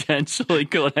tangentially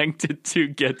connected to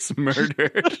gets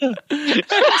murdered. And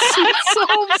she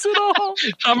solves it all.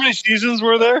 How many seasons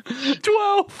were there?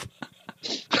 12.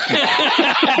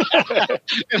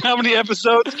 And how many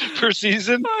episodes per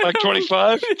season? Like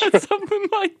 25? Yeah, something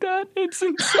like that. It's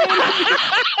insane.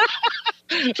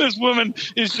 This woman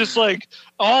is just like,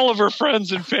 all of her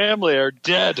friends and family are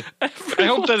dead.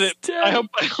 Everyone's I hope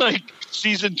like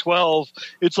season 12,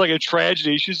 it's like a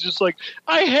tragedy. She's just like,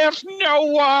 I have no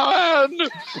one.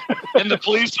 And the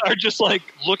police are just like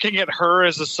looking at her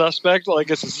as a suspect,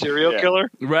 like as a serial killer.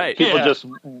 Right. People just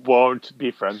won't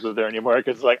be friends with her anymore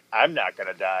because like, I'm not going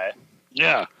to die.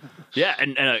 Yeah. Yeah.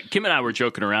 And Kim and I were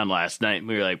joking around last night, and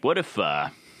we were like, what if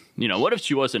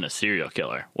she wasn't a serial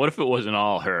killer? What if it wasn't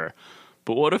all her?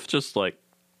 But what if just like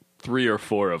 3 or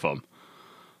 4 of them?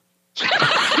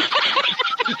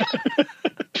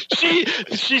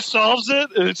 She solves it,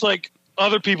 and it's like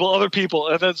other people, and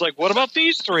then it's like, what about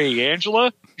these 3,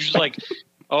 Angela? She's like,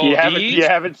 Oh, you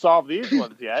haven't solved these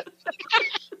ones yet.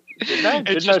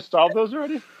 Didn't I solve those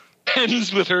already?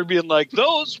 Ends with her being like,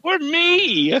 "Those were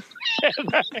me."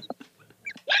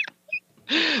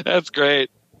 That's great.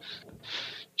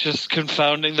 Just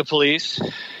confounding the police.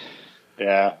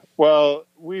 Yeah. Well,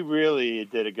 we really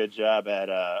did a good job at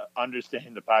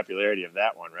understanding the popularity of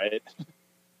that one, right?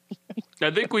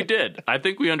 I think we did. I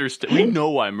think we understand. We know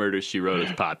why Murder, She Wrote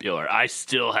is popular. I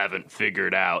still haven't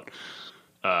figured out.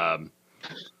 Well,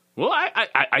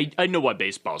 I know why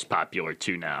baseball is popular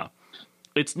too now.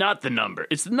 It's not the number.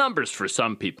 It's the numbers for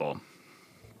some people.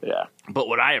 Yeah. But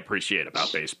what I appreciate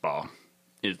about baseball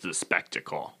is the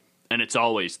spectacle, and it's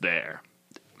always there.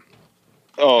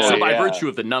 Oh, so by virtue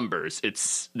of the numbers,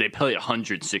 they play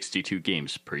 162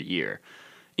 games per year.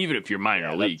 Even if you're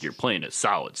minor league, you're playing a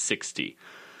solid 60.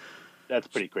 That's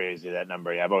pretty crazy, that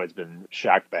number. Yeah, I've always been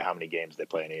shocked by how many games they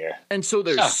play in a year. And so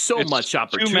there's so much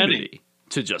opportunity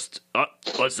to just,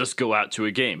 let's just go out to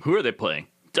a game. Who are they playing?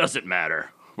 Doesn't matter.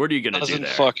 What are you going to do there?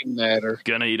 Doesn't fucking matter.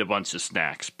 Gonna eat a bunch of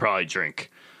snacks. Probably drink.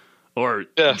 Or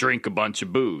drink a bunch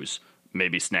of booze.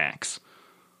 Maybe snacks.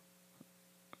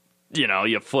 You know,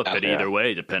 you flip it either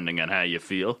way depending on how you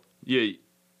feel. You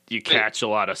catch a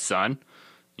lot of sun.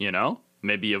 You know?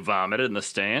 Maybe you vomit in the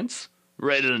stands.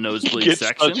 Right in the nosebleed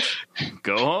section.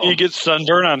 Go home. You get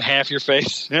sunburn on half your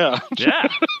face. Yeah. Yeah.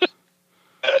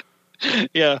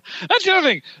 Yeah, that's the other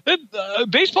thing.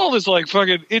 Baseball is like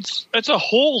fucking. It's a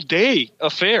whole day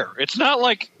affair. It's not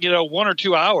like 1 or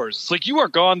 2 hours. It's like you are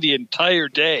gone the entire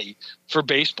day for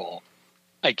baseball.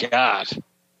 My God,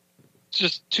 it's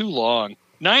just too long.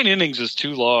 9 innings is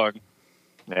too long.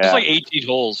 Yeah. It's like 18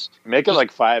 holes. Make it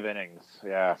like 5 innings.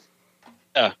 Yeah.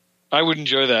 Yeah, I would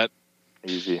enjoy that.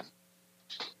 Easy.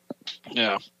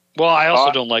 Yeah. Well, I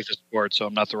also don't like the sport, so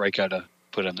I'm not the right guy to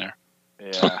put in there.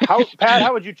 Yeah. Pat,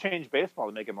 how would you change baseball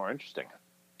to make it more interesting?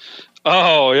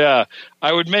 Oh yeah,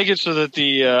 I would make it so that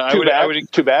the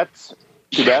two bats.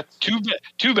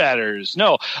 Two batters.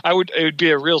 No, it would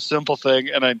be a real simple thing,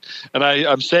 and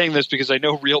I'm saying this because I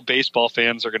know real baseball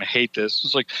fans are going to hate this.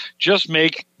 It's like just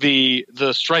make the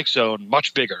strike zone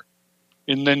much bigger,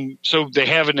 and then so they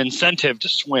have an incentive to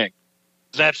swing.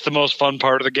 That's the most fun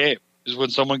part of the game. Is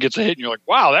when someone gets a hit and you're like,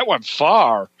 wow, that went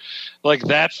far. Like,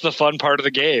 that's the fun part of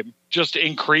the game. Just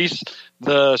increase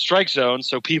the strike zone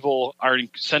so people are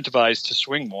incentivized to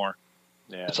swing more.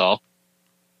 Yeah. That's all.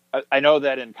 I know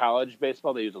that in college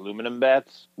baseball they use aluminum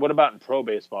bats. What about in pro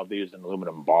baseball they use an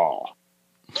aluminum ball?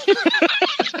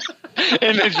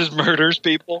 And it just murders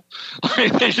people.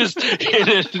 Like, they just hit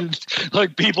it and,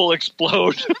 like, people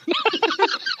explode.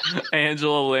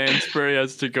 Angela Lansbury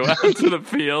has to go out to the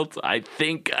field. I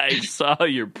think I saw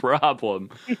your problem.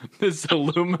 This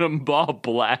aluminum ball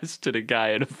blasted a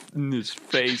guy in his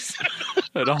face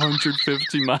at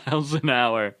 150 miles an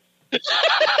hour.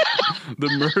 The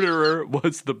murderer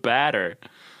was the batter.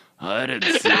 I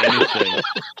didn't see anything.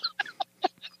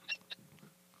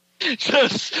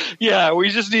 We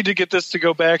just need to get this to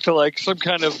go back to like some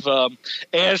kind of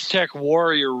Aztec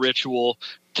warrior ritual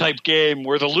type game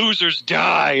where the losers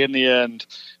die in the end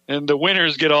and the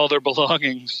winners get all their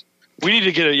belongings. We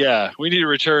need to we need to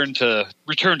return to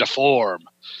form,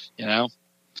 Oh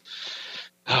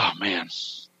man.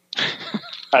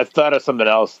 I thought of something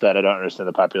else that I don't understand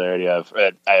the popularity of.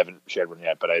 I haven't shared one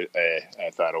yet, but I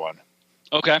thought of one.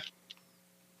 Okay.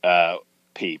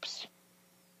 Peeps.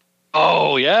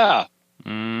 Oh yeah.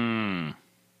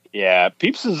 Yeah,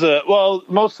 Peeps is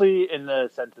mostly in the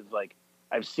sense of like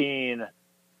I've seen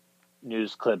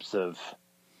news clips of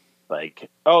like,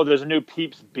 oh, there's a new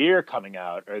Peeps beer coming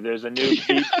out, or there's a new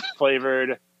Peeps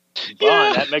flavored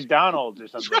bun at McDonald's or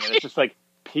something. Right. And it's just like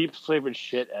Peeps flavored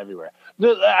shit everywhere.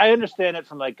 I understand it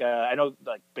from like I know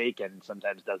like bacon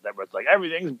sometimes does that, where it's like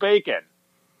everything's bacon.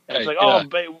 And it's like,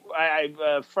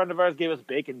 a friend of ours gave us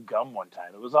bacon gum one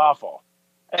time. It was awful.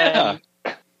 And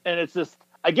it's just,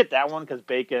 I get that one because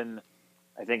bacon,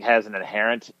 I think, has an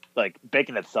inherent, like,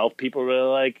 bacon itself people really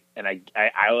like, and I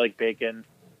like bacon,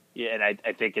 and I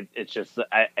think it's just,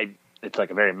 it's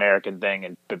like a very American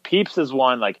thing, but Peeps is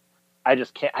one, like, I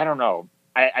just can't, I don't know,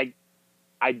 I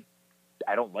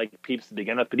don't like Peeps to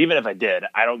begin with, but even if I did,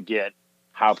 I don't get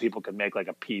how people could make, like,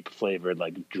 a Peep flavored,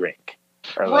 like, drink.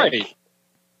 Or, like, right.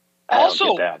 I also,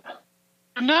 don't get that.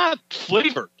 They're not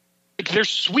flavored. They're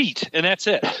sweet, and that's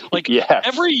it. Like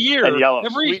every year, and yellow,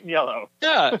 sweet and yellow.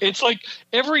 Yeah, it's like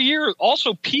every year.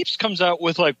 Also, Peeps comes out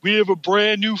with like, we have a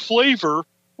brand new flavor,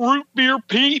 root beer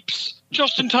Peeps,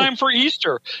 just in time for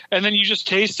Easter. And then you just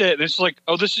taste it, and it's like,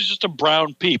 oh, this is just a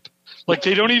brown Peep. Like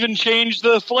they don't even change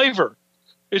the flavor.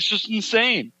 It's just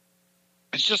insane.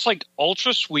 It's just like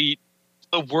ultra sweet,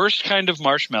 the worst kind of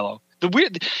marshmallow. The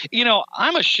weird,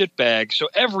 I'm a shitbag, so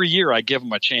every year I give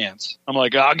them a chance. I'm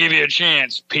like, I'll give you a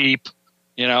chance, peep.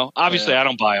 Obviously I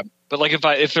don't buy them, but like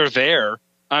if they're there,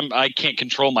 I can't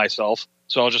control myself,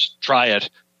 so I'll just try it,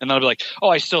 and then I'll be like, oh,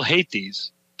 I still hate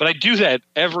these, but I do that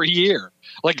every year.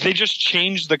 Like they just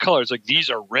change the colors. Like these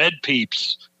are red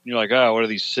peeps. And you're like, oh, what are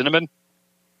these, cinnamon?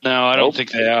 No, I don't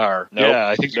think they are. Nope. Yeah,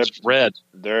 I think it's red.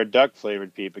 They're a duck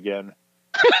flavored peep again.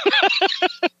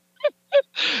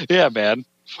 Yeah, man.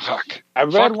 Fuck. I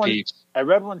read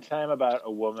one time about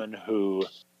a woman who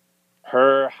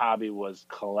her hobby was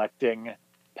collecting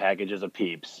packages of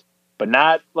peeps, but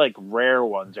not like rare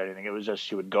ones or anything. It was just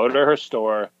she would go to her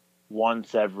store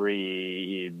once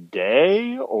every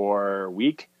day or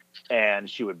week, and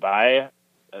she would buy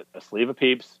a sleeve of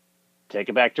peeps, take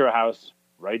it back to her house,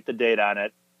 write the date on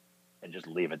it, and just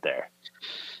leave it there.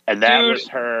 And that was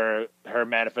her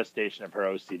manifestation of her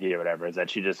OCD or whatever, is that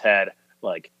she just had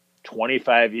like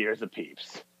 25 years of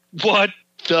peeps. What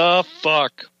the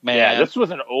fuck, man? Yeah, this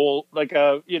was an old, like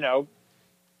a,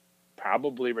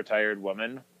 probably retired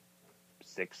woman,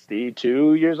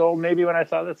 62 years old maybe when I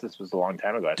saw this. This was a long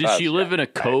time ago. Did she live in a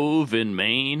cove in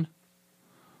Maine?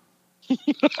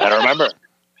 I don't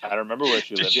remember where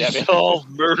she lived. Did she solve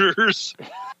murders?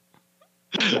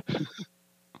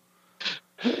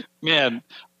 Man,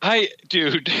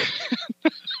 dude,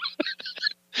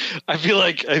 I feel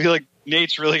like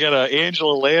Nate's really got an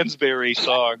Angela Lansbury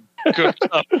song cooked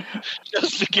up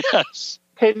just to guess.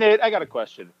 Hey, Nate, I got a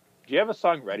question. Do you have a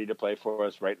song ready to play for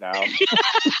us right now?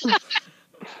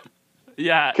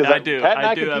 Yeah, I do.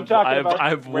 I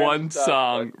have one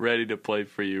song ready to play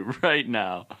for you right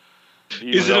now.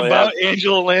 Is it about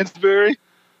Angela Lansbury?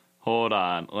 Hold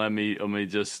on. Let me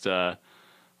just let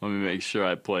me make sure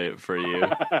I play it for you.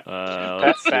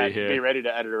 Let's see here. Be ready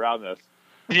to edit around this.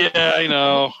 Yeah, I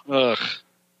know. Ugh.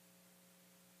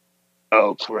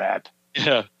 Oh, crap.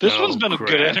 Yeah, this one's been a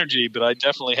good energy, but I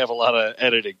definitely have a lot of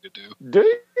editing to do. Do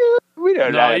you? We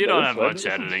don't. No, you don't have much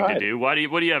editing to do. What do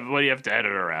you have to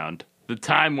edit around? The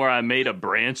time where I made a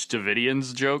Branch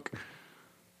Davidians joke?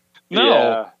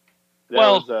 No.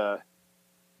 Yeah,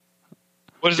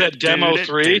 what is that, Demo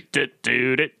 3?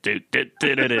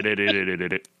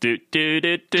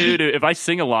 If I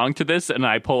sing along to this and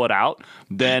I pull it out,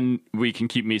 then we can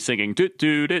keep me singing. Hey, Nate,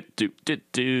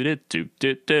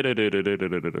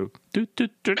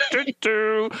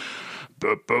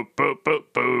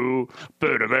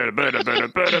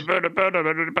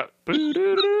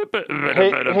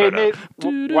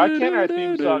 why can't our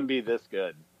theme song be this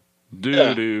good?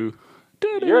 Do-do.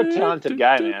 You're a talented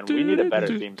guy, man. We need a better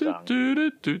theme song.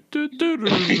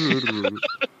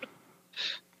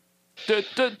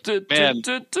 Man.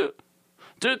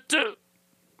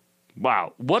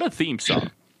 Wow, what a theme song.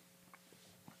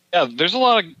 Yeah, there's a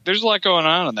lot going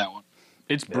on in that one.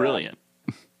 It's brilliant.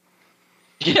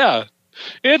 Yeah.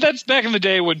 That's back in the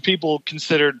day when people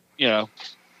considered,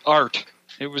 art.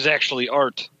 It was actually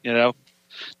art,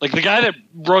 Like the guy that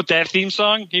wrote that theme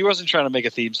song, he wasn't trying to make a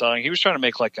theme song. He was trying to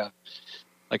make like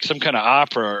some kind of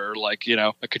opera or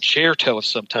a concerto of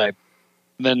some type.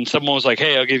 And then someone was like,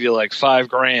 "Hey, I'll give you like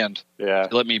 $5,000. Yeah,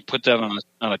 let me put that on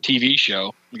a TV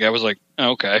show." The guy was like,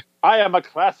 oh, "Okay." I am a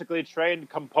classically trained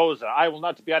composer. I will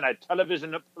not be on a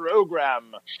television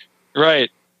program. Right.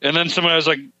 And then someone was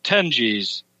like, 10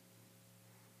 G's.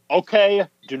 Okay,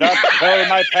 do not tell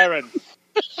my parents.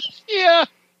 Yeah,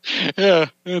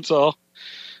 that's all.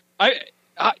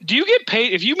 Do you get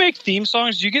paid if you make theme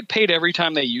songs? Do you get paid every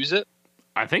time they use it?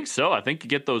 I think so. I think you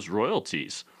get those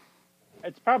royalties.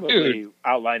 It's probably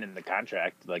outlined in the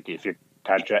contract. Like if your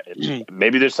contract,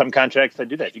 maybe there's some contracts that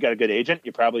do that. If you got a good agent,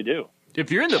 you probably do.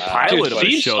 If you're in the pilot of a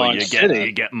show,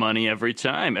 you get money every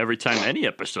time any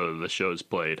episode of the show is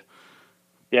played.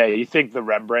 Yeah, you think the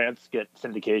Rembrandts get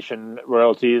syndication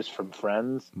royalties from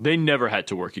Friends? They never had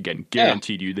to work again.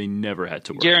 Guaranteed you, they never had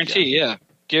to work again.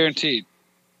 Guaranteed.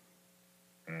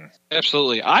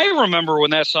 Absolutely. I remember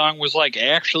when that song was like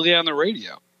actually on the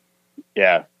radio.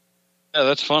 Yeah. Yeah,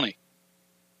 that's funny.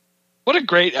 What a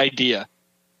great idea.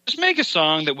 Just make a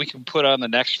song that we can put on the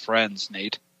next Friends,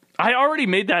 Nate. I already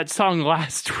made that song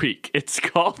last week. It's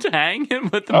called Hanging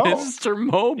with Mr.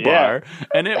 Mobar,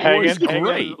 and it was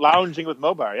great. Lounging with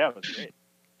Mobar, it was great.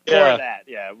 Yeah.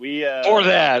 For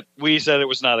that, we said it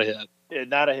was not a hit.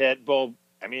 Not a hit. Well,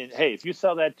 I mean, hey, if you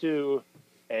sell that to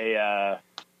a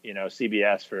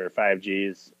CBS for 5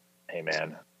 Gs, hey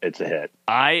man, it's a hit.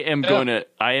 I am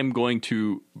going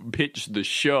to pitch the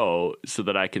show so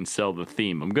that I can sell the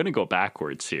theme. I'm going to go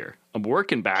backwards here. I'm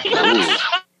working backwards.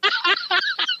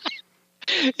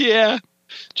 Yeah.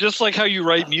 Just like how you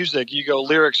write music, you go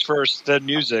lyrics first, then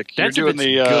music. That's You're doing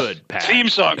the good, Pat. theme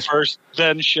song first,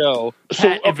 then show.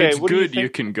 Pat, if it's good, you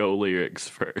can go lyrics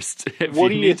first. If what you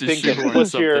do you need to think? shoehorn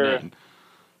something in,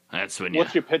 that's when you.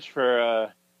 What's your pitch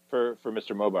for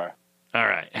Mr. Mobar? All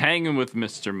right, hanging with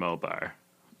Mr. Mobar.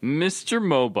 Mr.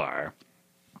 Mobar.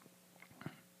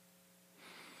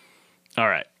 All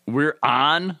right, we're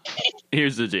on.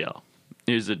 Here's the deal.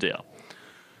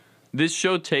 This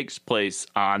show takes place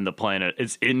on the planet.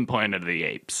 It's in Planet of the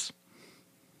Apes.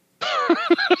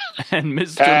 And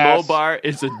Mr. Mobar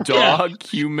is a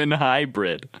dog-human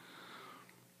hybrid.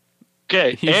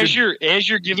 Okay, as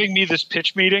you're giving me this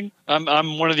pitch meeting,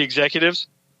 I'm one of the executives.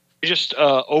 I just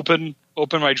open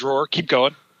my drawer. Keep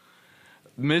going.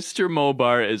 Mr.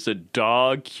 Mobar is a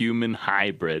dog-human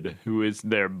hybrid who is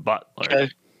their butler. Okay.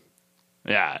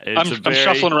 Yeah, I'm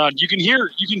shuffling around. You can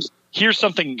hear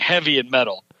something heavy and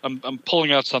metal. I'm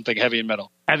pulling out something heavy and metal.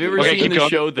 Have you ever seen the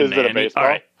show The Nanny? All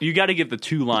right, you got to give the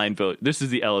 2-line vote. This is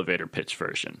the elevator pitch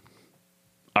version.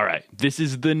 All right, this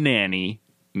is The Nanny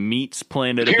meets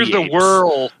Planet of the Apes. Here's the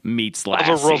whirl meets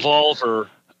Lassie. Of a revolver.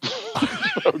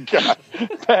 Oh God,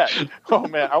 Pat. Oh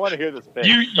man, I want to hear this.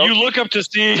 You look up to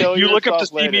see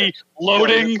me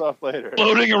loading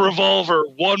a revolver,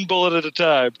 one bullet at a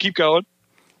time. Keep going.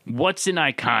 What's an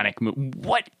iconic movie?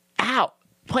 How?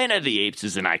 Planet of the Apes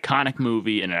is an iconic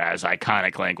movie, and it has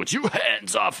iconic language. You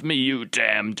hands off me, you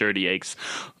damn dirty apes.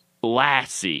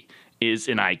 Lassie is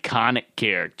an iconic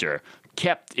character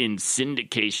kept in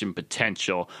syndication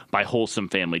potential by wholesome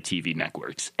family TV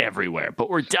networks everywhere. But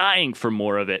we're dying for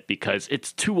more of it because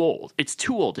it's too old. It's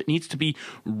too old. It needs to be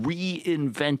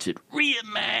reinvented,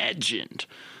 reimagined.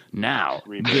 Now,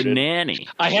 The Nanny.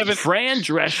 Fran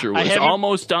Drescher was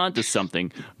almost onto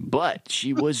something, but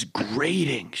she was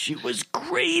grating. She was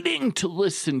grating to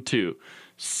listen to.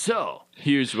 So,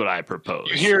 here's what I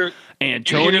propose.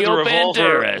 Antonio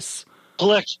Banderas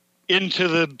click into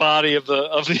the body of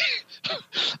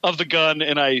the gun,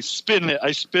 and I spin it.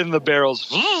 I spin the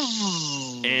barrels.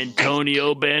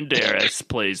 Antonio Banderas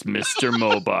plays Mr.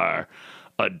 Mobar,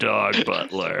 a dog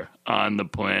butler on the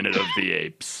Planet of the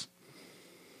Apes.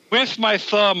 With my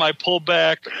thumb, I pull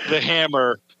back the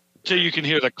hammer till you can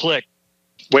hear the click.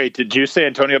 Wait, did you say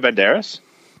Antonio Banderas?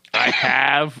 I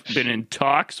have been in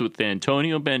talks with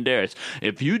Antonio Banderas.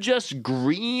 If you just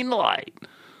green light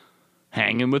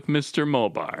hanging with Mr.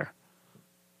 Mobar,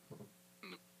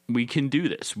 we can do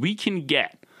this. We can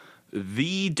get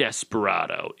the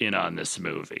Desperado in on this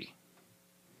movie.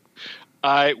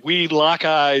 We lock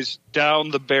eyes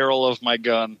down the barrel of my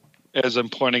gun as I'm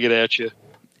pointing it at you.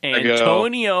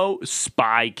 Antonio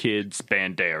Spy Kids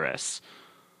Banderas.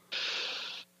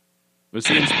 Was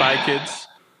he in Spy Kids?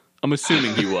 I'm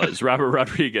assuming he was. Robert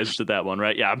Rodriguez did that one,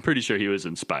 right? Yeah, I'm pretty sure he was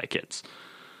in Spy Kids.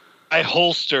 I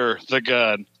holster the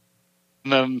gun,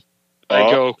 and then I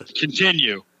go,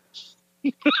 continue.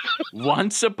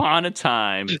 Once upon a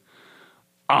time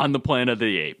on the Planet of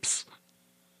the Apes.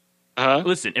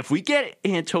 Listen, if we get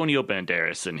Antonio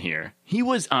Banderas in here, he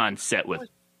was on set with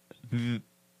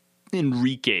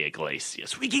Enrique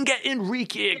Iglesias. We can get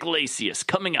Enrique Iglesias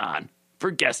coming on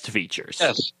for guest features.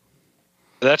 Yes.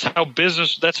 That's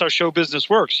how show business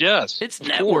works. Yes. It's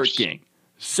networking.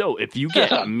 So if you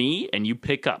get me and you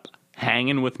pick up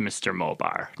Hanging with Mr.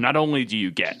 Mobar, not only do you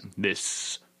get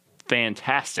this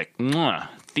fantastic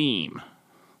theme,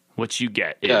 what you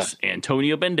get is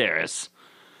Antonio Banderas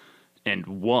and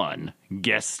one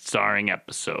guest starring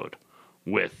episode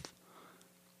with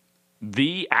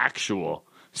the actual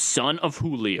son of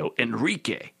Julio,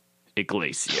 Enrique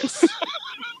Iglesias.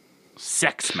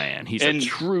 Sex man. He's a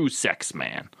true sex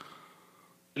man.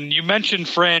 And you mentioned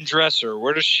Fran Drescher.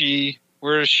 Where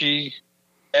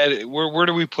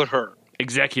do we put her?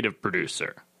 Executive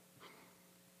producer.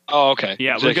 Oh, okay.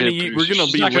 Yeah, we're gonna be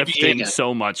lifting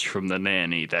so much from The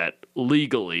Nanny that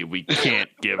legally we can't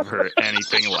give her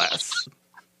anything less.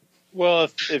 Well,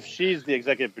 if she's the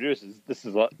executive producer, this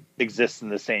is what exists in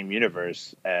the same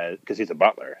universe because he's a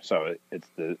butler. So it's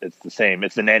the same.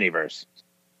 It's the Nannyverse.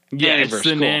 Yeah, it's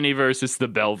the Nannyverse. It's the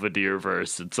Belvedere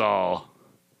verse. It's all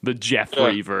the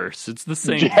Jeffrey verse. It's the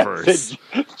same verse.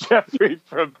 Jeffrey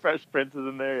from Fresh Prince is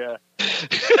in there. Yeah.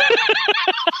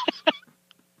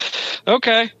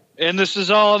 Okay, and this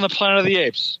is all on the Planet of the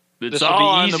Apes. It's all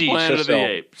on the Planet of the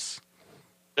Apes.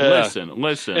 Listen.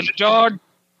 And the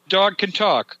dog can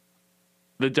talk.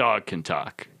 The dog can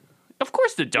talk. Of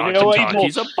course the dog can talk.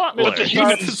 He's a butler. He's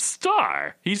the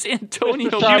star. He's Antonio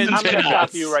Banderas. I'm going to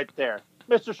stop you right there.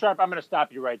 Mr. Sharp, I'm going to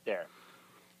stop you right there.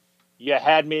 You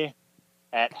had me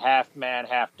at half man,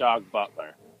 half dog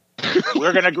butler.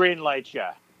 We're going to green light you.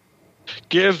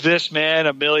 Give this man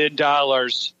 $1 million.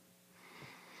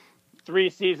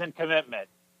 3-season commitment,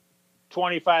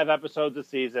 25 episodes a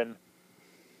season.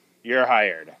 You're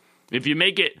hired. If you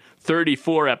make it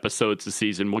 34 episodes a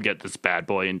season, we'll get this bad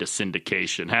boy into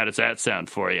syndication. How does that sound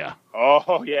for you?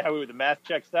 Oh, yeah, the math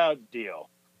checks out deal.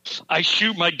 I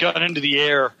shoot my gun into the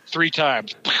air 3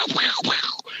 times.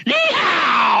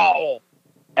 Yeehaw!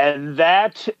 And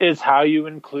that is how you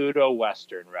include a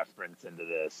Western reference into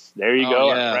this. There you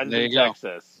go, yeah, our friends in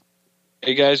Texas.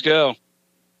 Hey, guys, go.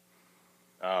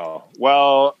 Oh,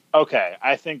 well, okay.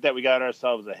 I think that we got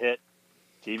ourselves a hit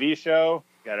TV show.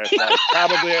 Got ourselves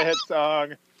probably a hit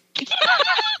song.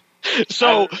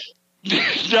 So,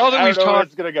 now that we've talked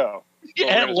it's going to go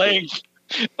at length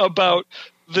about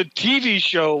the TV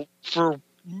show for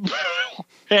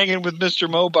Hanging with Mr.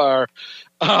 Mobar,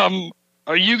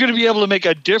 are you going to be able to make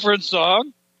a different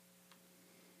song?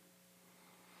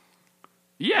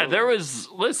 Yeah, there was,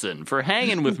 listen, for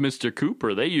Hanging with Mr.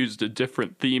 Cooper, they used a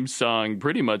different theme song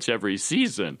pretty much every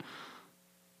season.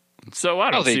 So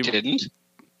I don't see. No, they didn't.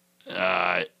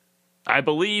 I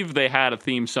believe they had a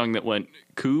theme song that went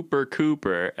Cooper,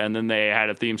 Cooper, and then they had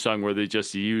a theme song where they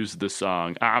just used the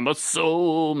song, I'm a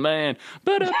soul man.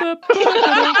 And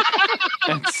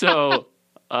so...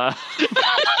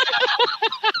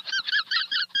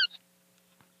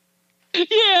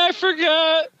 Yeah, I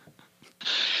forgot.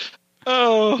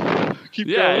 Oh, keep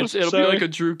going. It'll be like a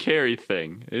Drew Carey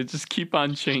thing. It just keep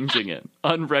on changing it.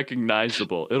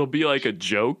 Unrecognizable. It'll be like a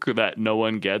joke that no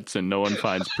one gets and no one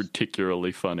finds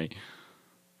particularly funny.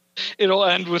 It'll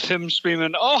end with him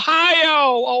screaming,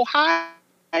 Ohio! Ohio!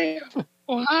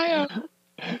 Ohio!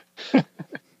 All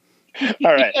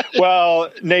right.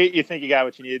 Well, Nate, you think you got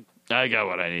what you need? I got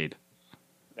what I need.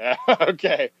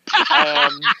 Okay.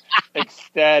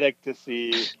 Ecstatic to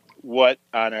see what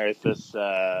on earth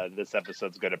this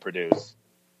episode's going to produce.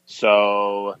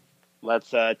 So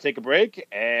let's take a break,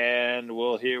 and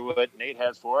we'll hear what Nate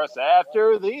has for us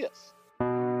after this.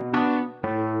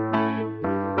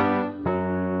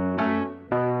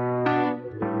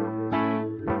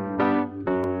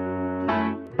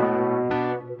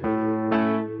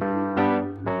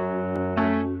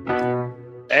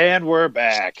 And we're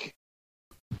back.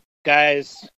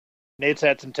 Guys, Nate's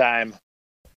had some time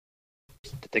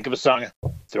to think of a song,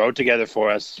 throw it together for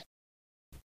us.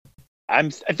 I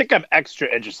think I'm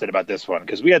extra interested about this one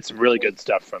because we had some really good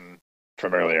stuff from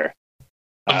earlier.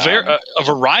 A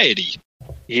variety.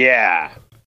 Yeah.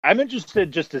 I'm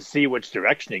interested just to see which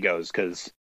direction he goes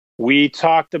because we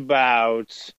talked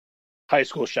about high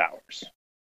school showers.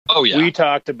 Oh, yeah. We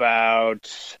talked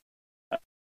about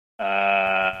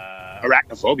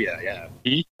arachnophobia, yeah.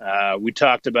 Mm-hmm. We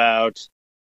talked about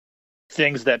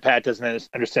things that Pat doesn't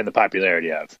understand the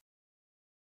popularity of.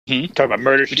 Mm-hmm. Talking about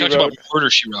Murder, She Wrote. We talked about Murder,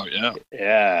 She Wrote, yeah.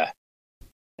 Yeah.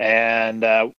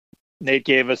 And Nate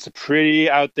gave us a pretty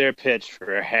out there pitch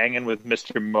for Hanging with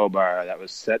Mr. Mobar that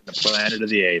was set in the Planet of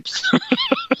the Apes.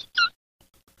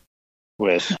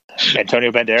 With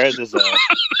Antonio Banderas as a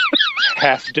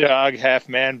half dog, half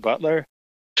man butler.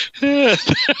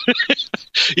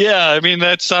 Yeah, I mean,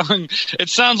 that song, it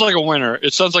sounds like a winner.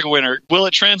 It sounds like a winner. Will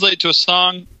it translate to a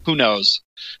song? Who knows?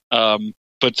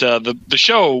 But the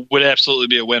show would absolutely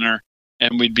be a winner,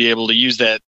 and we'd be able to use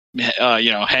that,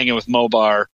 Hanging with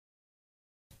Mobar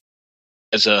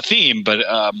as a theme. But,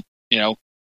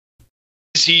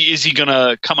 is he going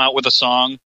to come out with a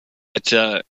song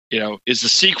that, is the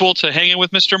sequel to Hanging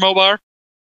with Mr. Mobar?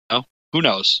 No, who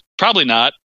knows? Probably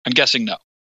not. I'm guessing no.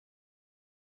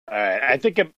 All right, I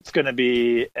think it's going to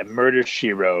be a Murder,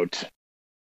 She Wrote,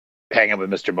 Hanging with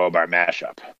Mr. Mobar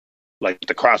mashup, like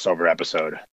the crossover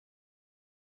episode.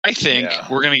 I think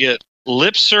we're going to get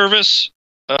lip service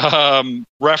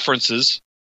references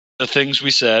to things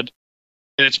we said,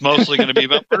 and it's mostly going to be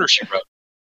about Murder, She Wrote.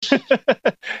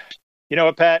 You know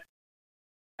what, Pat?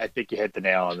 I think you hit the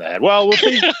nail on the head. Well, we'll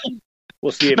see.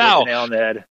 We'll see if you hit the nail on the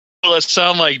head. Will it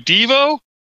sound like Devo?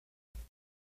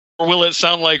 Or will it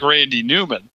sound like Randy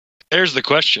Newman? There's the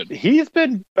question. He's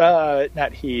been,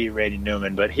 not he, Randy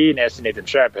Newman, but he, Nasty Nathan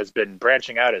Sharp, has been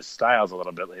branching out his styles a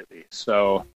little bit lately.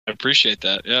 So I appreciate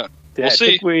that, yeah. We'll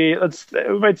see. We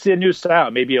might see a new style,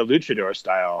 maybe a luchador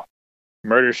style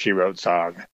Murder, She Wrote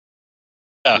song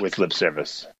with lip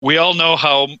service. We all know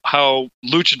how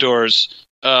luchadors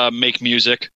make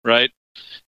music, right?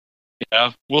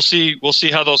 Yeah, we'll see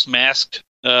how those masked,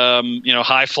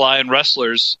 high-flying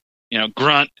wrestlers,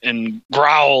 grunt and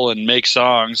growl and make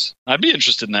songs. I'd be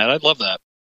interested in that. I'd love that.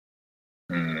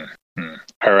 Mm-hmm.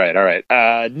 All right.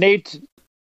 Nate,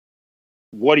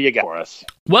 what do you got for us?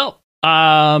 Well,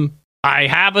 I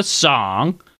have a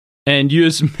song, and you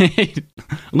just made...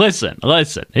 Listen.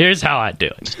 Here's how I do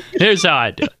it.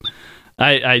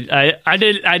 I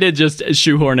did just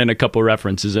shoehorn in a couple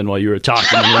references in while you were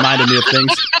talking and reminded me of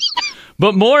things.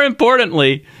 But more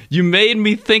importantly, you made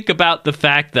me think about the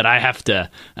fact that I have to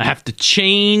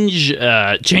change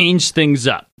things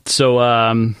up. So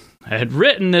I had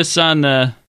written this on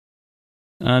the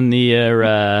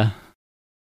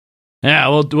yeah,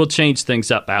 we'll change things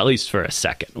up at least for a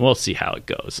second. We'll see how it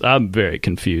goes. I'm very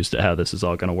confused at how this is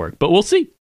all going to work, but we'll see.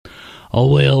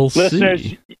 We'll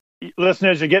see.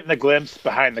 Listeners, you're getting a glimpse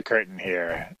behind the curtain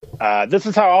here. This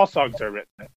is how all songs are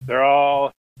written. They're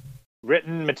all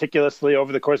written meticulously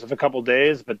over the course of a couple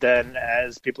days, but then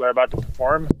as people are about to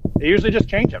perform, they usually just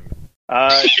change them.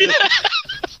 It's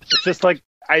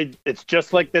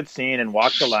just like that scene in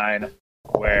Walk the Line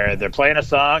where they're playing a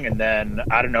song and then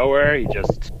out of nowhere he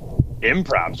just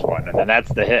improvs one, and then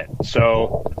that's the hit.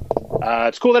 So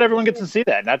it's cool that everyone gets to see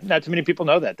that. Not too many people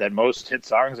know that most hit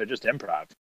songs are just improv.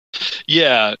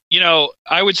 Yeah,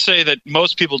 I would say that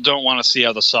most people don't want to see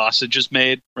how the sausage is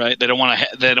made, right? They don't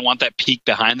want that peek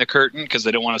behind the curtain because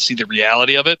they don't want to see the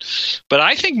reality of it. But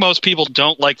I think most people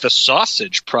don't like the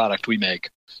sausage product we make.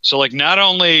 So, like, not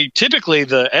only typically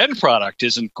the end product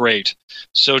isn't great.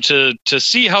 So to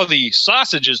see how the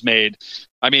sausage is made,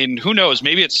 I mean, who knows?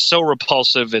 Maybe it's so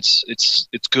repulsive, it's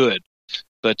good.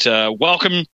 But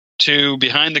welcome to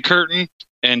Behind the Curtain,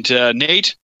 and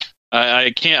Nate.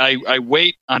 I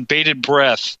wait on bated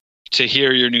breath to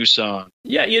hear your new song.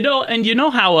 Yeah,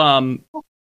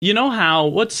 how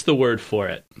what's the word for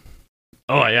it?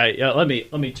 Oh yeah. Let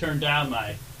me turn down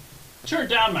my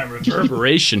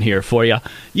reverberation here for you.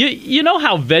 You know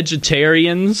how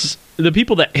vegetarians, the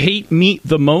people that hate meat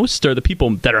the most, are the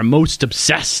people that are most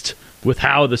obsessed with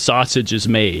how the sausage is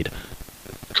made.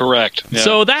 Correct. Yeah.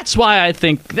 So that's why I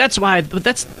think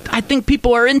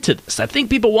people are into this. I think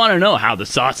people want to know how the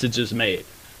sausage is made.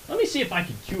 Let me see if I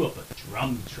can cue up a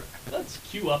drum track. Let's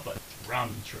cue up a drum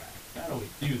track. How do we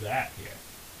do that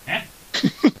here?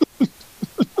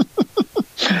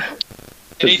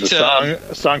 It's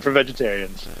a song for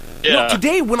vegetarians. Yeah.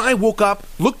 Today, when I woke up,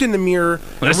 looked in the mirror,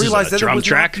 and realized that it was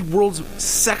not the world's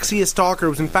sexiest talker. It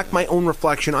was, in fact, my own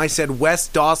reflection. I said, Wes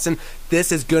Dawson,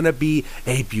 this is going to be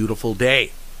a beautiful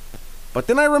day. But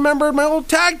then I remembered my old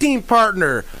tag team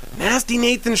partner, Nasty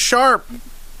Nathan Sharp,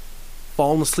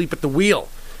 falling asleep at the wheel.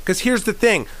 Because here's the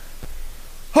thing.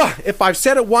 If I've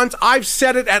said it once, I've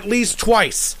said it at least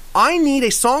twice. I need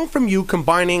a song from you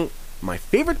combining my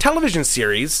favorite television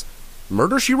series,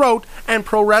 Murder, She Wrote, and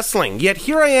pro wrestling. Yet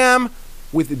here I am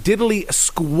with Diddly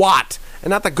Squat. And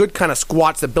not the good kind of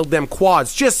squats that build them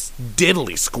quads, just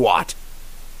Diddly Squat.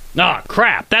 Nah,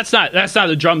 crap. That's not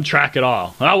a drum track at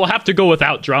all. I will have to go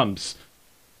without drums.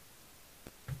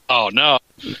 Oh, no.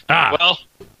 Well,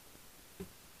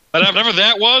 whatever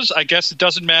that was, I guess it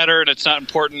doesn't matter, and it's not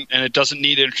important, and it doesn't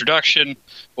need introduction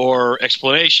or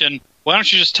explanation. Why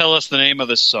don't you just tell us the name of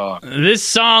this song? This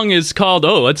song is called,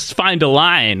 let's find a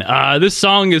line. This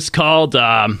song is called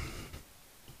Prime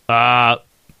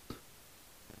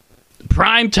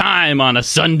Time on a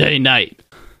Sunday Night.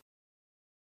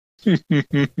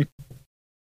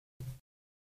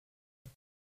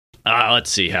 Let's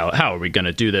see, how are we going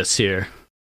to do this here?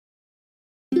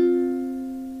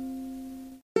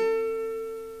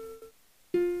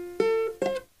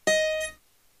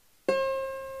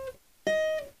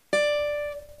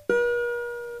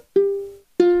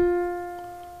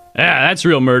 Yeah, that's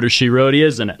real Murder, She Wrote,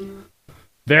 isn't it?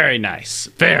 Very nice.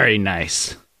 Very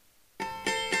nice.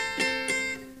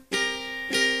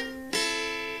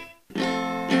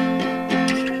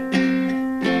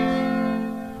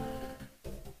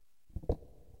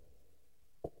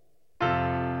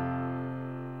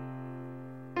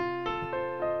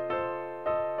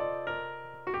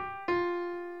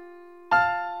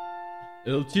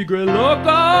 El Tigre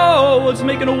Loco was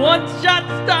making a one-shot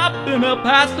stop in El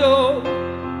Paso,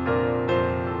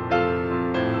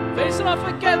 facing off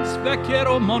against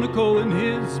Vaquero Monaco in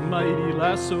his mighty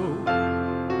lasso.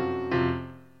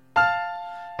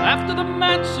 After the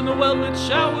match in the well-lit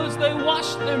showers, they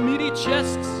washed their meaty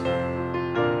chests.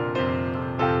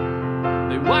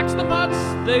 They wax the pots,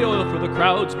 they oil for the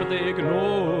crowds, but they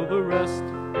ignore the rest.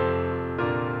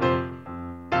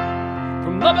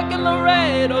 From Lubbock and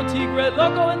Laredo, Tigre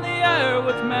Loco in the air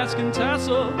with mask and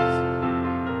tassels.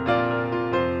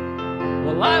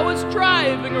 While I was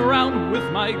driving around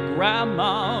with my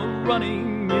grandma,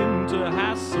 running into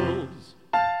hassles.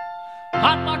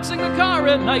 Hotboxing the car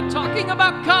at night, talking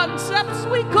about concepts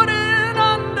we couldn't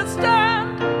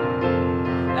understand.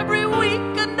 Every week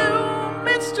a new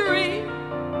mystery,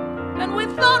 and we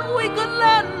thought we could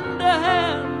lend a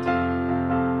hand.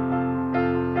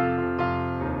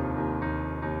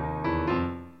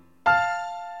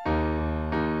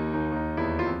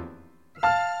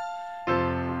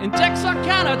 In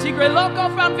Texarkana, Tigre Loco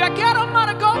found Vaquero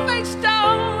Monaco face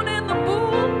down in the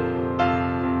pool.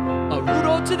 A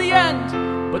Rudo to the end,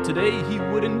 but today he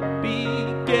wouldn't be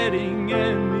getting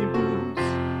any booze.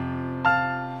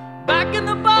 Back in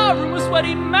the barroom, a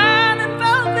sweaty man in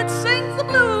velvet sings the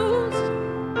blues.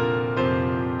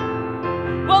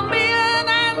 While me and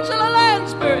Angela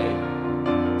Lansbury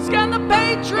scan the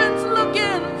patrons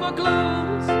looking for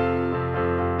clues.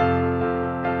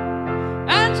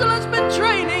 Angela's been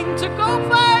training to go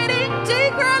fighting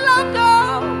Tigre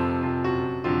Loco.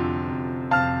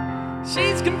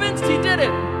 She's convinced he did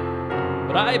it,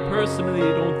 but I personally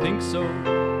don't think so.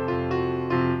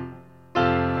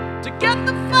 To get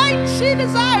the fight she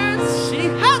desires, she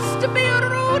has to be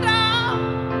Ruda.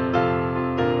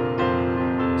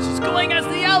 She's going as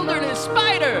the elderly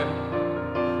spider,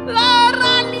 La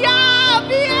Rania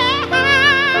Vieja.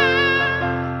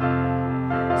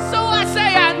 So I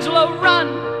say, Angela, run,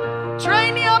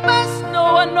 train your best,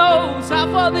 no one knows how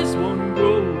far this one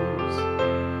goes.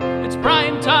 It's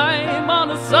prime time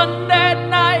on a Sunday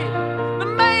night, the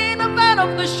main event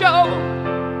of the show.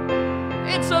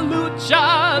 It's a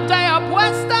lucha de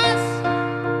apuestas,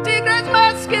 Tigre's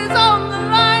mask is on the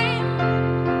line.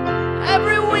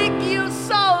 Every week you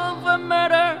solve a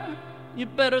murder, you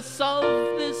better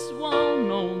solve this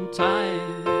one on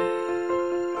time.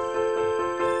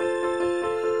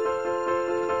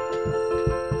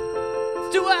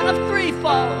 2 out of 3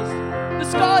 falls. The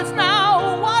score is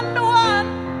now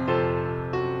 1-1.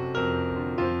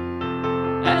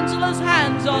 Angela's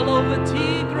hands all over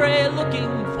Tigre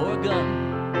looking for a gun.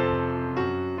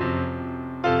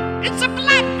 It's a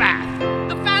bloodbath.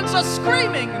 The fans are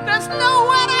screaming. There's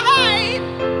nowhere to hide.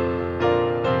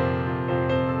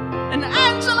 And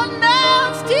Angela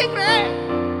nails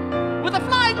Tigre with a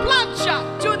flying blood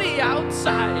shot to the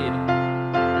outside.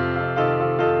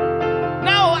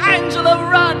 Now Angela,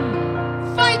 run,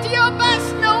 fight your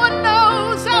best. No one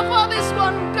knows how far this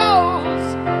one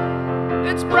goes.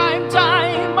 It's prime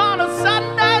time on a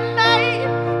Sunday night,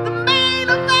 the main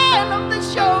event of the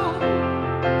show.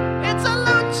 It's a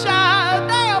lucha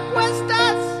de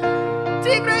apuestas,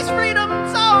 Tigre's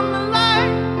freedom's on the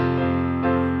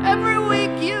line. Every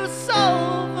week you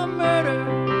solve a murder,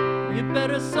 you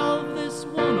better solve this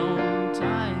one on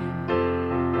time.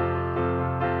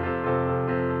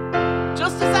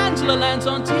 Just as Angela lands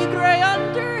on Tigre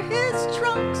under his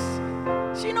trunks,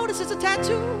 she notices a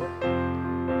tattoo,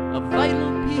 a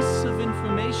vital piece of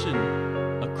information,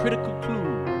 a critical clue.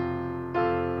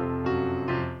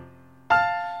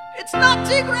 It's not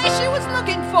Tigre she was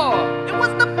looking for, it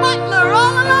was the butler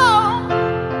all along.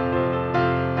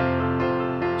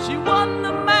 She won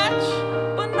the match,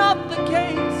 but not the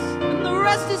case, and the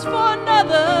rest is for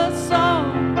another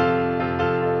song.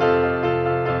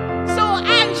 So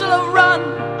Angela, run,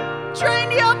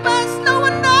 train your best, no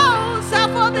one knows how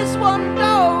far this one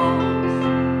goes.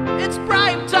 It's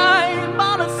prime time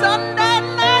on a Sunday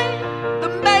night, the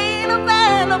main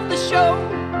event of the show.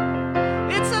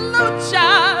 It's a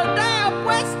lucha de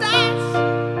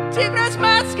apuestas, Tigre's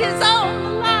mask is on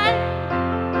the line.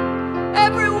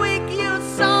 Every week you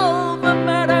solve a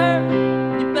murder,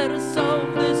 you better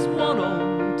solve this one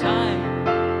on time.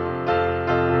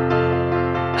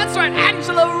 That's right,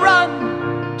 Angela,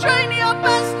 run, train your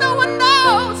best, no one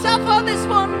knows how far this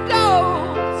one goes.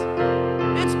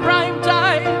 It's prime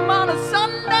time on a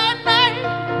Sunday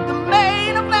night, the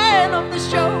main event of the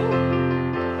show.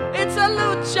 It's a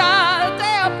lucha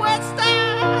de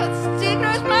apuestas,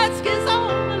 Tigre's mask is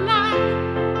on the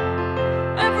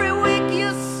line. Every week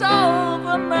you solve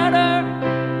a murder,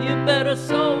 you better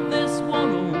solve this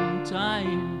one on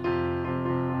time.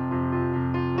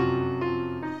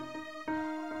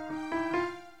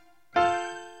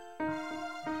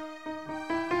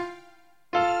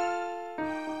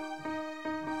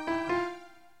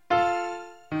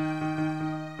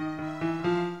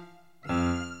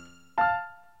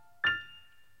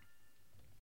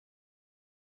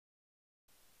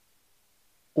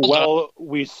 Well,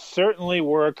 we certainly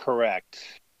were correct.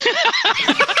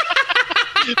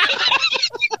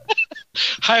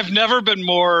 I've never been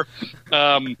more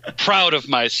proud of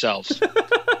myself.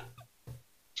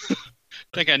 I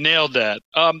think I nailed that.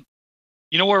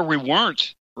 You know where we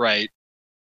weren't right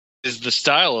is the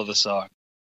style of the song.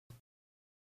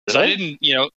 Really? I didn't,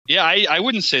 I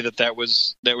wouldn't say that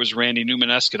was Randy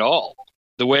Newman-esque at all.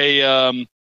 The way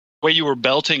you were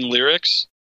belting lyrics.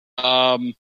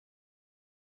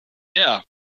 Yeah.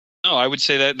 No, I would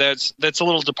say that's a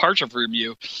little departure from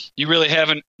you. You really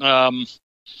haven't got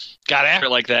after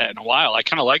it like that in a while. I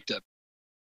kind of liked it.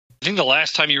 I think the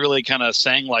last time you really kind of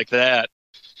sang like that,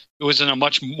 it's in a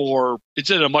much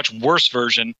worse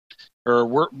version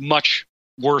or much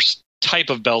worse type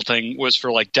of belting was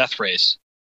for like Death Race.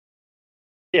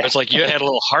 Yeah. It's like you had a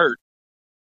little heart,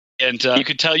 and you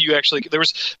could tell you actually there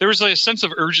was like a sense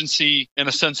of urgency and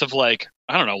a sense of like,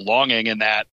 I don't know, longing in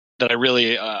that I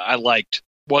really I liked.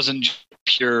 Wasn't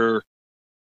pure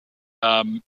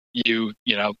you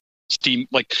know, steam,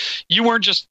 like you weren't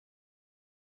just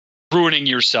ruining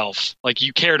yourself. Like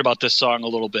you cared about this song a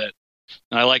little bit,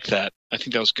 and I liked that. I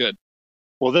think that was good.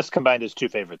 Well, this combined his two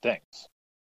favorite things.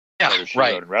 Yeah,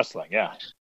 right. And wrestling. Yeah.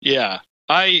 Yeah.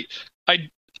 I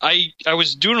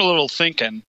was doing a little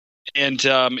thinking, and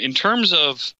in terms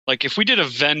of like if we did a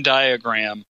Venn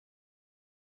diagram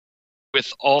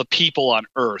with all the people on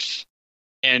Earth,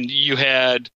 and you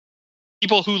had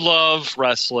people who love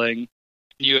wrestling,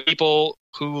 you have people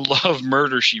who love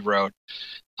Murder, She Wrote,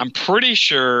 I'm pretty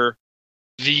sure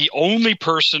the only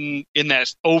person in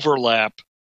that overlap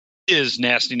is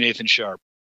Nasty Nathan Sharp.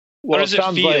 Well, how does it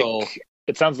feel?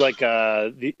 It sounds like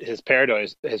his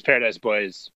Paradise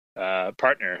Boys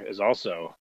partner is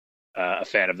also a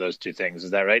fan of those two things. Is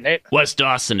that right, Nate? Wes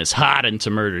Dawson is hot into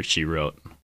Murder, She Wrote.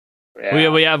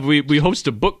 Yeah. We host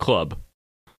a book club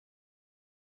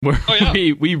where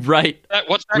we write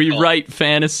write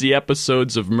fantasy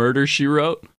episodes of Murder, She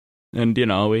Wrote, and you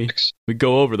know we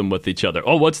go over them with each other.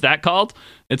 Oh, what's that called?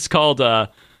 It's called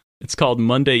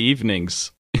Monday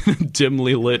Evenings in a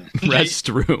dimly lit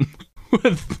restroom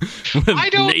with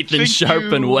Nathan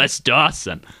Sharp and Wes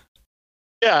Dawson.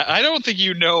 Yeah, I don't think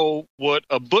you know what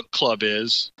a book club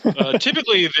is.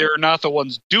 Typically, they're not the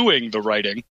ones doing the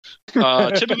writing.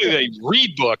 Typically, they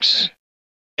read books,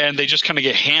 and they just kind of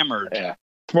get hammered. Yeah,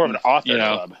 it's more of an author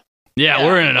club. Yeah,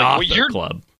 we're in an author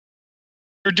club.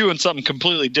 You're doing something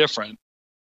completely different.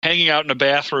 Hanging out in a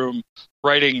bathroom,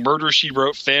 writing Murder, She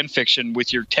Wrote fan fiction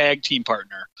with your tag team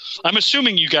partner. I'm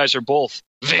assuming you guys are both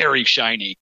very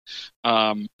shiny.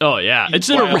 It's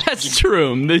in a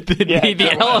restroom.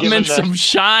 The elements of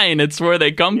shine, it's where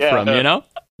they come from, you know?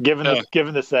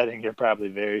 Given the setting, you're probably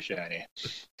very shiny.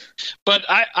 But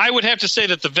I would have to say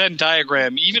that the Venn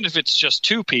diagram, even if it's just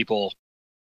two people,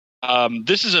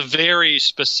 this is a very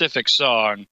specific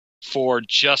song for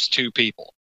just two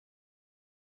people.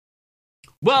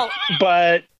 Well,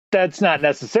 but that's not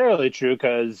necessarily true,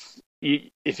 because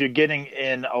if you're getting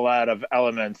in a lot of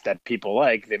elements that people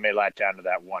like, they may latch onto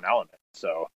that one element.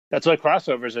 So that's why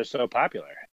crossovers are so popular.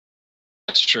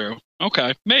 That's true.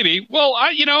 Okay, maybe. Well,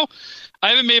 I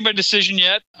haven't made my decision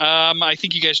yet. I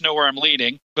think you guys know where I'm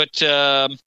leaning, but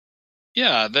let's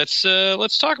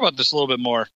talk about this a little bit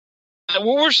more.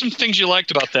 What were some things you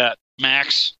liked about that,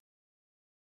 Max?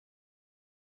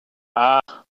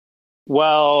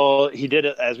 Well, he did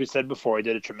it, as we said before, he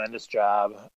did a tremendous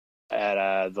job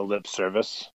at the lip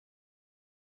service.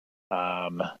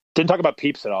 Didn't talk about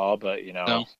Peeps at all, but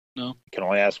no. You can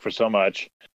only ask for so much.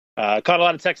 Caught a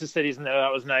lot of Texas cities in there.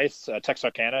 That was nice.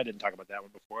 Texarkana, I didn't talk about that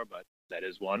one before, but that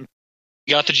is one.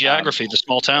 You got the geography, the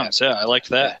small towns. Yeah, I liked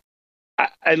that.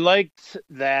 I liked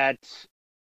that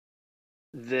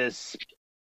this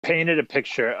painted a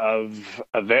picture of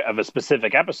a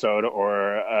specific episode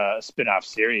or a spin-off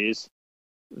series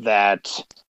that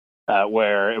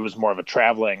where it was more of a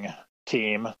traveling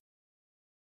team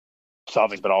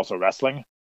solving, but also wrestling.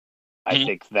 Mm-hmm. I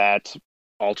think that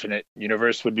alternate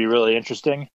universe would be really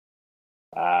interesting.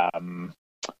 I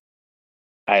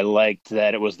liked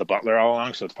that it was the Butler all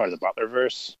along, so it's part of the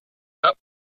Butlerverse. Oh.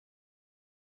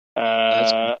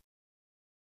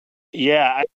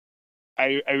 Yeah,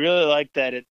 I really liked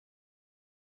that it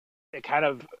kind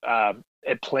of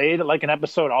it played like an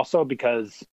episode also,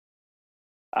 because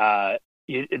there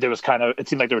was it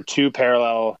seemed like there were two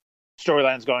parallel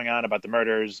storylines going on about the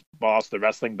murders, but also the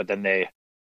wrestling, but then they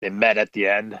met at the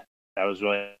end. That was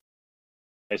really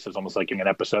nice. It was almost like in an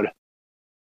episode.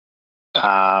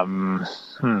 I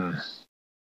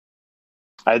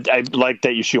like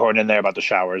that you shoehorned in there about the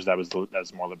showers. That was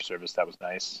more lip service. That was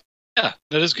nice. Yeah,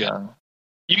 that is good.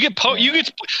 You get.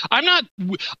 I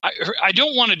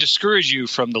don't want to discourage you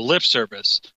from the lip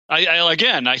service.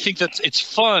 I think that it's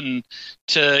fun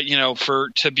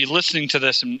to be listening to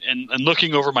this and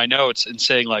looking over my notes and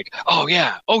saying like, oh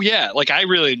yeah, like I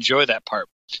really enjoy that part.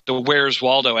 The Where's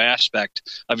Waldo aspect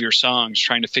of your songs,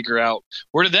 trying to figure out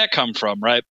where did that come from,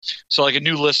 right? So like a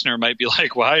new listener might be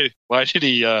like, why did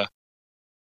he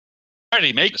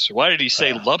make this? Or why did he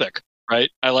say Lubbock?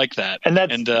 Right? I like that. And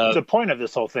that's the point of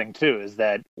this whole thing too, is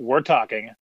that we're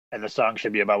talking and the song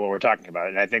should be about what we're talking about.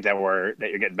 And I think that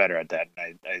you're getting better at that.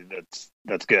 And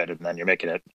that's good. And then you're making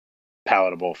it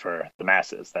palatable for the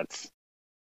masses. That's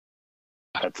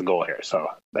the goal here. So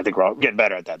I think we're all getting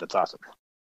better at that. That's awesome.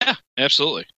 Yeah,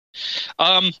 absolutely.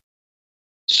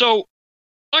 So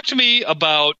Talk to me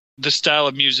about the style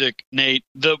of music, Nate.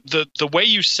 The way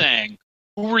you sang.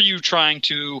 Who were you trying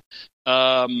to,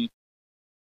 who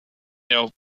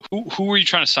were you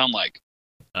trying to sound like?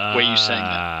 The way you sang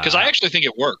that, because I actually think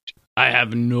it worked. I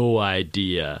have no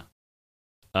idea.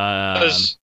 Okay.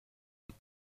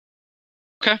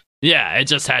 Yeah, it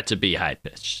just had to be high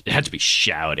pitched. It had to be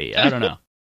shouty. I don't know.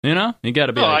 You know, you got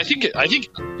to be. I think I legit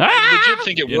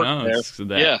think it worked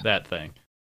there. That thing.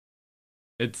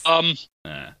 It's I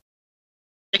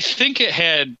think it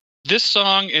had this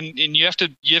song, and you have to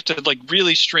like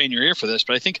really strain your ear for this,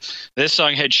 but I think this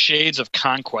song had shades of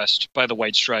Conquest by the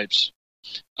White Stripes.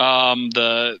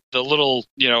 The little,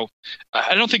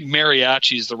 I don't think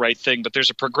mariachi is the right thing, but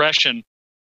there's a progression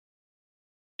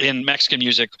in Mexican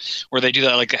music where they do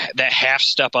that, like that half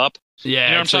step up. Yeah,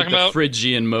 you know what I'm talking about?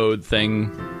 Phrygian mode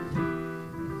thing.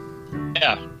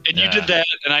 Yeah, and you did that,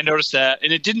 and I noticed that,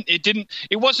 and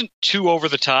it wasn't too over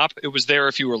the top. It was there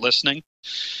if you were listening,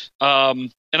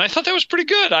 and I thought that was pretty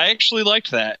good. I actually liked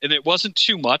that, and it wasn't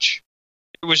too much.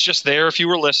 It was just there if you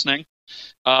were listening.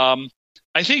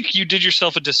 I think you did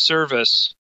yourself a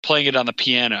disservice playing it on the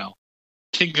piano.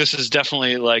 I think this is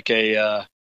definitely like a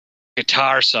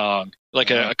guitar song, like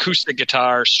an acoustic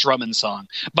guitar strumming song.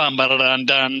 Bum, ba, dun,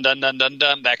 dun, dun, dun, dun,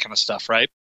 dun, that kind of stuff, right?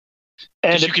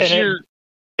 And you can hear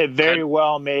it very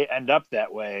well may end up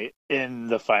that way in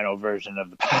the final version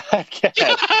of the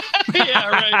podcast. Yeah,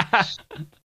 right.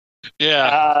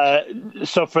 Yeah.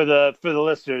 So for the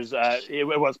listeners,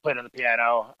 it was played on the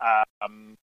piano.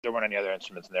 There weren't any other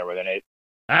instruments in there, were there, Nate?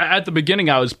 At the beginning,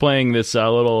 I was playing this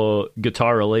little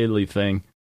guitar ukulele thing,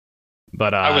 but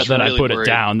then I put it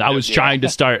down. I was trying to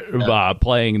start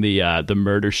playing the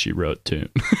Murder, She Wrote tune.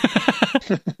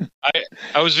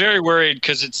 I was very worried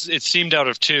because it seemed out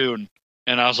of tune,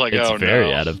 and I was like, it's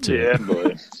very out of tune. Yeah,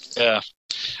 boy. Yeah.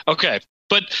 Okay,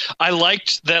 but I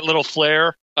liked that little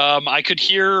flair. I could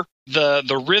hear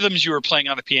the rhythms you were playing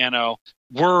on the piano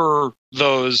were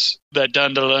those that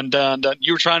dun dun dun dun dun.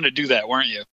 You were trying to do that, weren't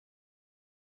you?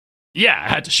 Yeah, I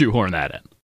had to shoehorn that in.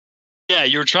 Yeah,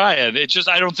 you were trying. It just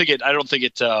I don't think it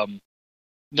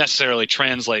necessarily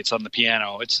translates on the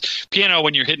piano. It's piano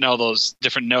when you're hitting all those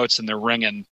different notes and they're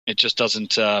ringing. It just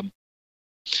doesn't. I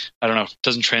don't know.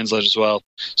 Doesn't translate as well.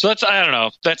 So I don't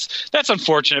know. That's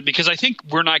unfortunate because I think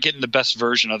we're not getting the best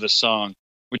version of this song.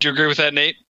 Would you agree with that,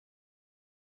 Nate?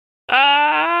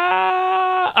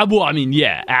 Well, I mean,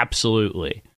 yeah,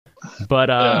 absolutely. But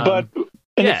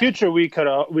in the future, we could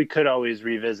always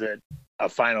revisit a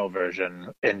final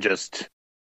version and just,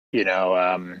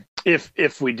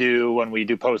 if we do when we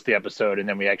do post the episode and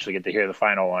then we actually get to hear the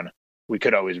final one, we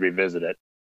could always revisit it.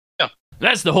 Yeah,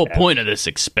 that's the whole point of this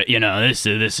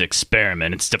this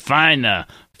experiment. It's to find the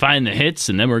hits,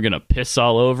 and then we're gonna piss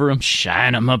all over them,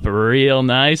 shine them up real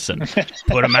nice, and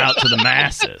put them out to the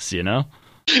masses.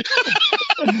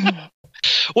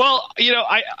 Well,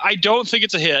 I don't think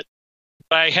it's a hit,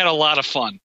 but I had a lot of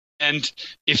fun. And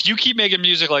if you keep making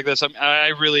music like this, I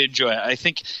really enjoy it. I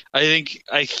think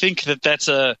that's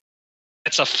a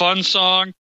fun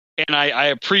song, and I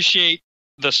appreciate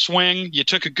the swing. You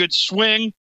took a good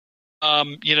swing,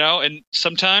 and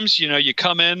sometimes you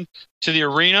come in to the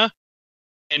arena,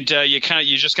 and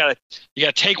you just gotta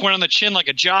take one on the chin like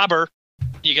a jobber.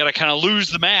 You gotta kind of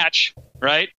lose the match,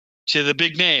 right, to the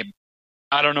big name.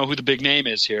 I don't know who the big name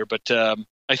is here, but I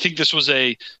think this was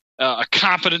a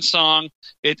competent song.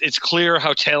 It's clear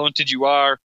how talented you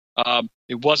are.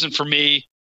 It wasn't for me,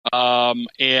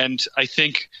 and I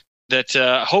think that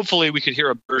hopefully we could hear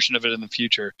a version of it in the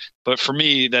future. But for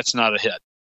me, that's not a hit.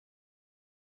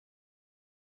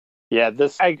 Yeah,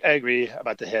 I agree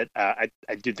about the hit. I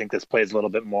do think this plays a little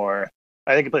bit more.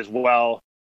 I think it plays well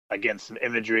against some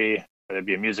imagery, whether it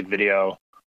be a music video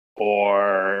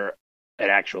or an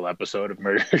actual episode of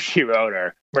Murder, She Wrote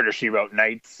or Murder, She Wrote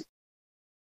Nights.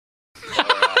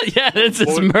 Yeah, this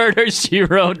is Murder, She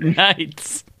Wrote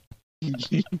Nights.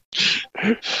 Yeah,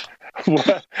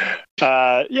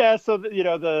 so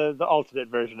the alternate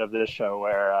version of this show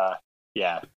where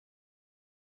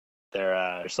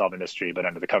they're solving a mystery but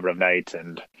under the cover of night,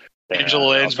 and Angela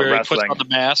Lansbury puts on the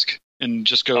mask and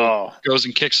just goes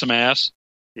and kicks some ass.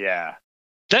 Yeah,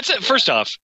 that's it. First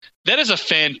off, that is a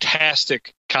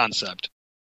fantastic concept.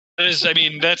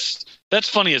 That's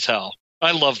funny as hell.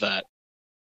 I love that.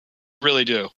 Really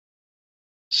do.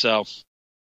 So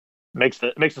makes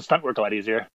the stunt work a lot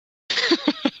easier.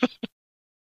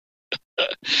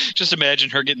 Just imagine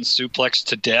her getting suplexed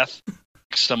to death.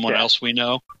 Someone else we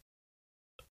know.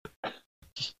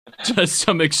 Just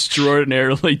some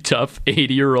extraordinarily tough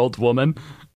 80-year-old woman.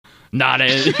 Not a.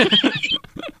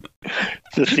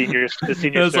 The senior.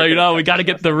 It's like, no, we got to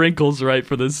get the wrinkles right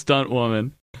for this stunt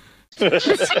woman.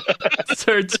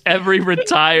 Search every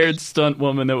retired stunt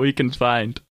woman that we can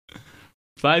find.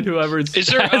 Find whoever has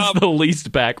the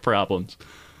least back problems.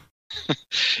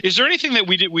 Is there anything that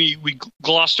we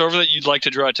glossed over that you'd like to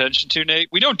draw attention to, Nate?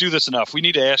 We don't do this enough. We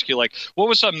need to ask you, like, what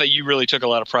was something that you really took a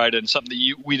lot of pride in? Something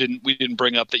that we didn't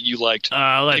bring up that you liked?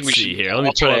 Let's see here. Let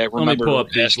me pull up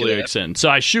these lyrics in. So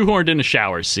I shoehorned in a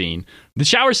shower scene. The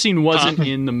shower scene wasn't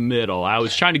in the middle. I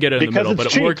was trying to get it in the middle,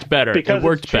 but it worked better. It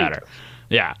worked better.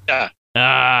 Yeah.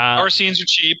 Shower scenes are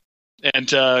cheap, and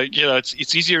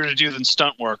it's easier to do than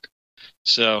stunt work.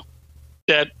 So,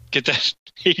 get that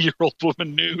 80-year-old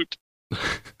woman nude.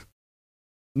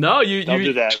 No, don't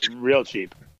do that. Real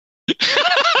cheap.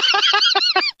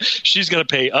 She's gonna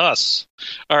pay us.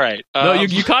 All right. No,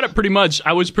 you caught it pretty much.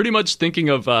 I was pretty much thinking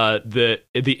of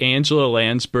the Angela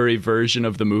Lansbury version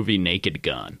of the movie Naked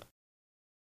Gun,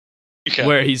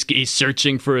 where he's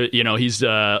searching for he's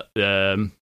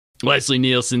Leslie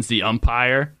Nielsen's the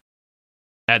umpire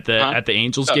at the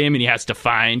Angels game, and he has to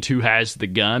find who has the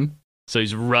gun. So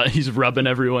he's rubbing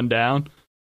everyone down.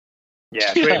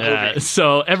 Yeah, great movie.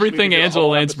 So everything Angela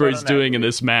Lansbury's doing in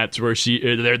this match, where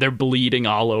they're bleeding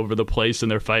all over the place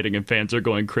and they're fighting and fans are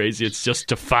going crazy, it's just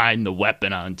to find the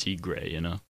weapon on Tigre,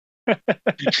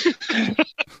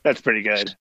 That's pretty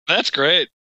good. That's great.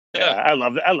 Yeah, I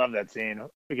love that scene.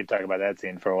 We could talk about that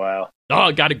scene for a while. Oh,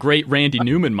 it got a great Randy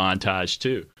Newman montage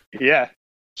too. Yeah.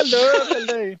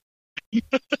 Hello.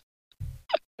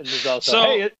 And there's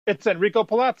also, it's Enrico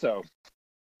Palazzo.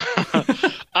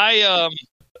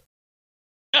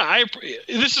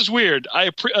 This is weird. I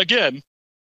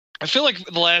feel like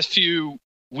the last few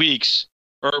weeks,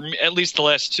 or at least the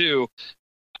last two,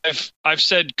 I've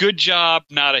said good job,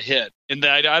 not a hit, and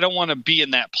that I don't want to be in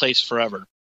that place forever.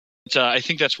 I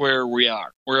think that's where we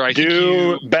are.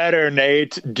 Do better,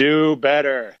 Nate. Do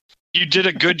better. You did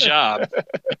a good job.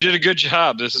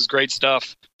 This is great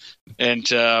stuff, and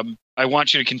I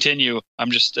want you to continue.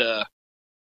 I'm just,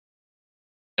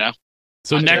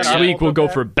 So next week we'll go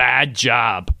for bad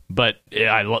job, but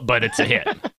it's a hit.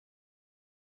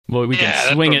 Well, we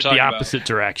can swing it the opposite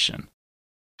direction.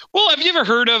 Well, have you ever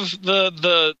heard of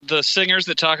the singers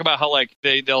that talk about how like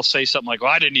they'll say something like,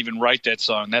 "Well, I didn't even write that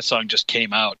song. That song just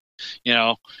came out."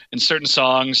 In certain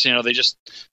songs, they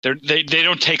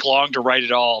don't take long to write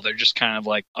it all. They're just kind of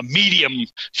like a medium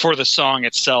for the song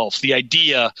itself. The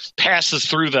idea passes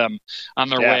through them on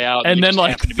their way out. And then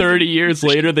like 30 years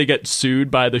later, they get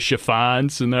sued by the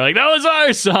Chiffons, and they're like, that was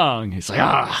our song. He's like,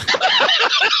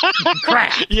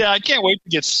 crap. Yeah, I can't wait to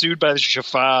get sued by the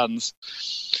Chiffons.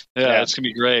 Yeah, it's going to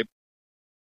be great.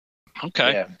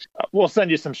 Okay. Yeah. We'll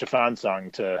send you some Chiffon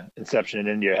song to Inception it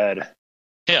into your head.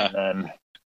 Yeah. And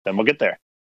then we'll get there.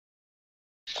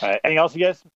 All right. Anything else, you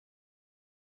guys?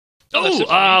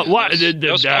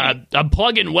 I'm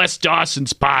plugging Wes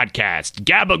Dawson's podcast,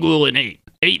 Gabagool in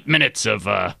 8 minutes of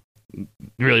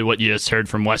really what you just heard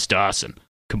from Wes Dawson.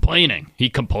 Complaining. He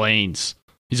complains.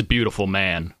 He's a beautiful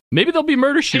man. Maybe there'll be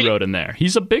Murder, She Wrote in there.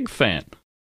 He's a big fan.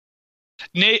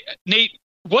 Nate,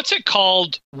 what's it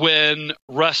called when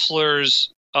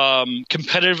wrestlers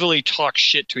competitively talk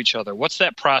shit to each other? What's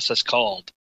that process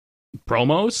called?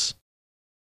 Promos?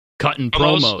 Cutting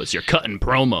promos. You're cutting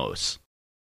promos.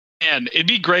 And it'd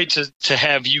be great to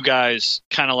have you guys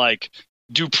kind of like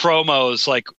do promos.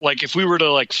 Like if we were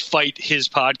to like fight his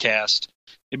podcast,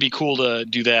 it'd be cool to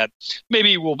do that.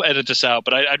 Maybe we'll edit this out,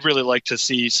 but I'd really like to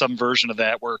see some version of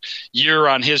that where you're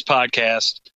on his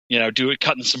podcast,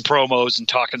 cutting some promos and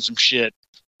talking some shit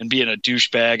and being a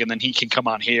douchebag, and then he can come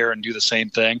on here and do the same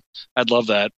thing. I'd love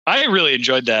that. I really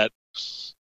enjoyed that.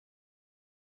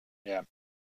 Yeah.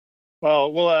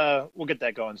 Well, we'll get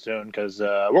that going soon because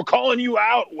we're calling you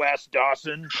out, Wes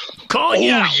Dawson. Calling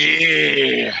you out.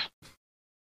 Yeah.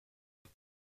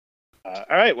 All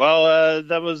right. Well,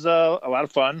 that was a lot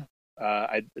of fun.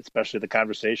 Especially the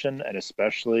conversation and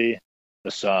especially the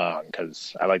song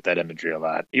because I like that imagery a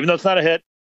lot. Even though it's not a hit,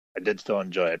 I did still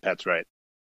enjoy it. Pat's right.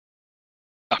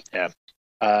 Yeah.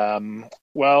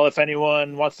 Well, if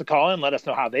anyone wants to call in, let us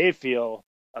know how they feel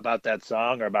about that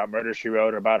song or about Murder, She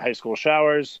Wrote or about high school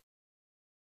showers.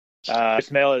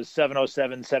 Voicemail is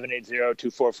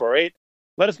 707-780-2448.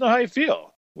 Let us know how you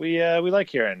feel. We like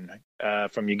hearing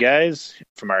from you guys,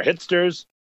 from our hitsters,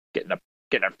 getting our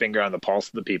finger on the pulse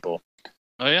of the people.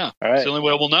 Oh yeah. All right. It's the only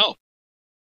way we'll know.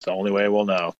 It's the only way we'll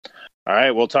know. All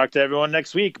right, we'll talk to everyone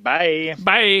next week. Bye.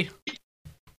 Bye.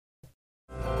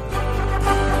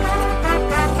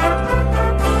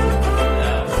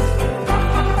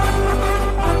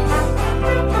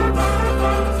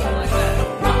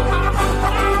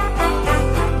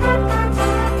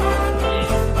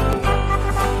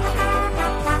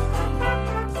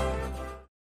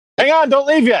 Hang on, don't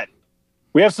leave yet.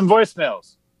 We have some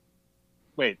voicemails.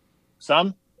 Wait,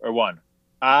 some or one?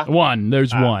 One.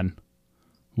 There's one.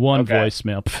 One okay.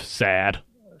 Voicemail. Sad.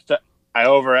 I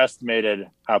overestimated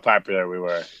how popular we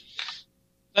were.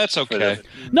 That's okay.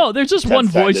 No, there's just one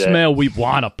voicemail we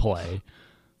want to play.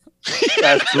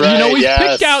 That's right. We've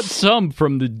picked out some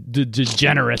from the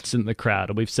degenerates in the crowd,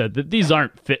 and we've said that these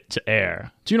aren't fit to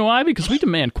air. Do you know why? Because we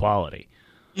demand quality.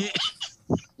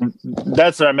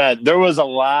 That's what I meant. There was a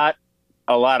lot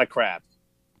of crap.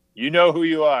 You know who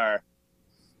you are.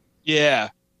 Yeah.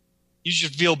 You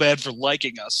should feel bad for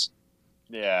liking us.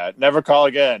 Yeah. Never call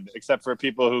again, except for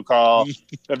people who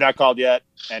have not called yet,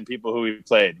 and people who we've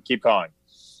played. Keep calling.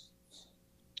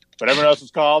 But everyone else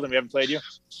has called and we haven't played you.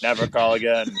 Never call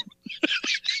again.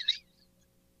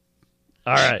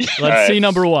 All right. Let's see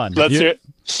number one. Let's hear it.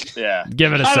 Yeah.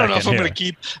 Give it a second. I don't know if I'm going to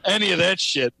keep any of that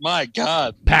shit. My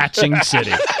God. Patching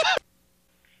City.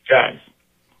 Guys,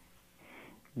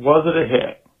 was it a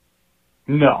hit?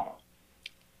 No.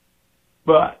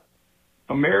 But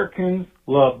Americans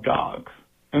love dogs.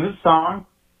 And this song,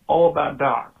 all about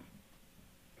dogs.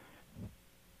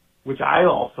 Which I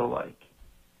also like.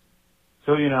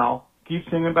 So, keep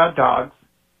singing about dogs.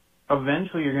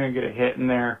 Eventually you're going to get a hit in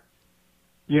there.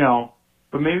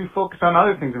 But maybe focus on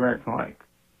other things Americans like.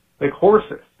 Like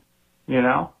horses,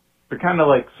 They're kind of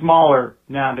like smaller,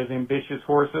 not as ambitious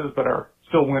horses, but are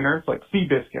still winners, like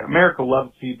Seabiscuit. America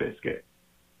loves Seabiscuit.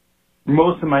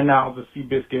 Most of my knowledge of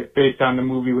Seabiscuit based on the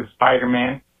movie with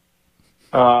Spider-Man.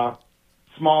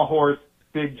 Small horse,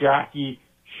 big jockey,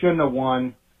 shouldn't have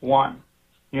won.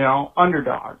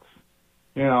 Underdogs.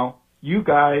 You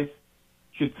guys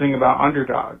should sing about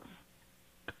underdogs,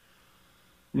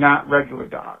 not regular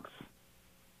dogs.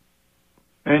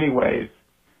 Anyways,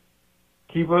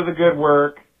 keep up the good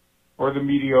work or the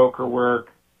mediocre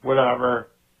work, whatever.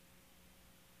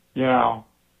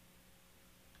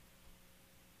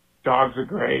 Dogs are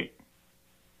great.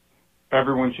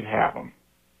 Everyone should have them.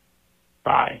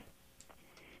 Bye.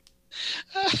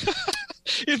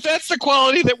 If that's the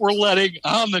quality that we're letting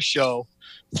on the show,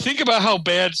 think about how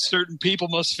bad certain people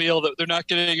must feel that they're not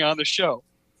getting on the show.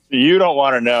 You don't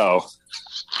want to know.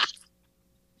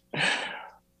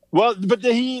 Well, but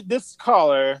this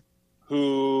caller,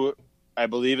 who I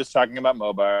believe is talking about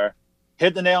Mobar,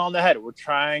 hit the nail on the head. We're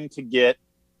trying to get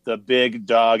the big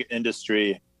dog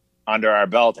industry under our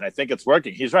belt, and I think it's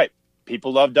working. He's right.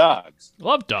 People love dogs.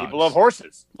 Love dogs. People love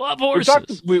horses. Love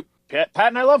horses. Pat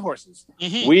and I love horses.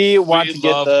 Mm-hmm. We want to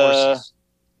get horses.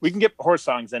 We can get horse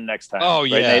songs in next time. Oh,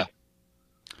 right, yeah. Nate?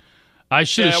 I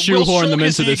should have shoehorned them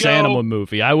into this animal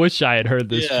movie. I wish I had heard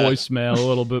this voicemail a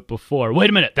little bit before. Wait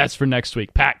a minute. That's for next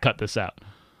week. Pat, cut this out.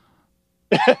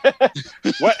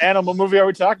 What animal movie are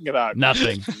we talking about?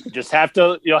 Nothing.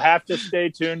 You'll have to stay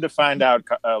tuned to find out,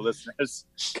 listeners,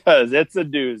 because it's a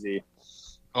doozy.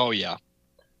 Oh, yeah.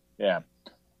 Yeah.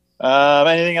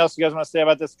 Anything else you guys want to say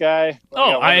about this guy?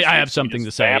 I have something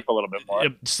to say. A little bit more.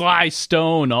 Sly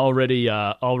Stone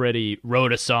already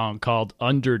wrote a song called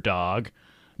Underdog,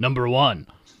 number 1.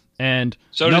 And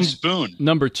so did Spoon.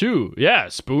 Number 2. Yeah,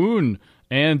 Spoon.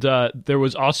 And there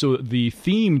was also the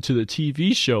theme to the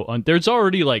TV show. There's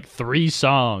already like 3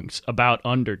 songs about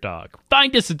Underdog.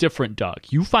 Find us a different dog.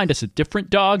 You find us a different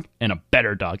dog and a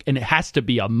better dog. And it has to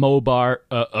be a Mobar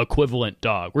equivalent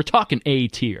dog. We're talking A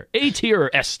tier. A tier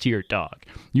or S tier dog.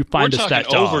 You find us that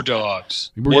dog.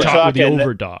 Overdogs. We're talking the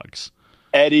overdogs.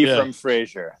 Eddie from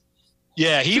Frasier.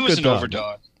 Yeah, he was an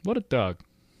overdog. What a dog.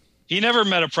 He never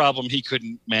met a problem he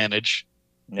couldn't manage.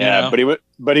 Yeah,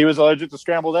 but he was allergic to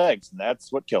scrambled eggs, and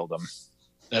that's what killed him.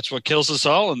 That's what kills us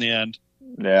all in the end.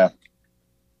 Yeah.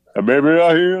 Maybe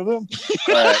I hear them.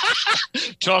 All right.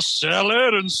 Tossed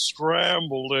salad and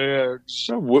scrambled eggs.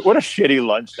 What a shitty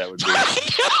lunch that would be.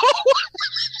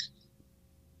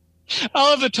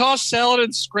 I'll have the tossed salad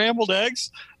and scrambled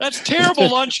eggs. That's terrible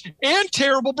lunch and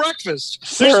terrible breakfast.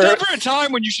 Sir, there's never a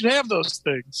time when you should have those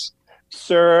things.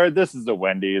 Sir, this is the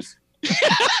Wendy's.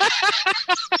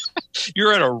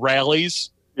 You're at a Rally's.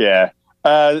 Yeah.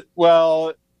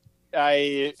 Well,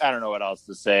 I don't know what else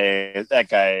to say. That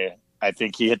guy, I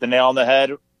think he hit the nail on the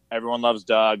head. Everyone loves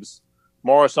dogs.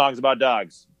 More songs about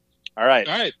dogs. All right.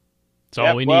 That's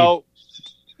all we need. Well,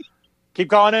 keep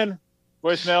calling in.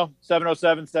 Voicemail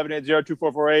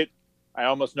 707-780-2448. I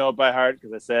almost know it by heart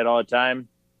because I say it all the time.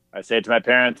 I say it to my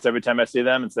parents every time I see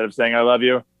them. Instead of saying I love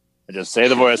you, I just say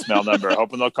the voicemail number,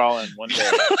 hoping they'll call in one day.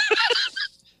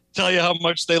 Tell you how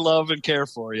much they love and care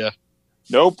for you.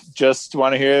 Nope. Just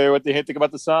want to hear what they think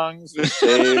about the songs.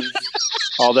 Save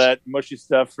all that mushy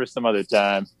stuff for some other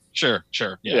time. Sure.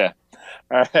 Yeah.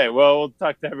 All right. Well, we'll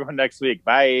talk to everyone next week.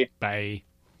 Bye. Bye.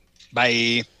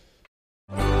 Bye.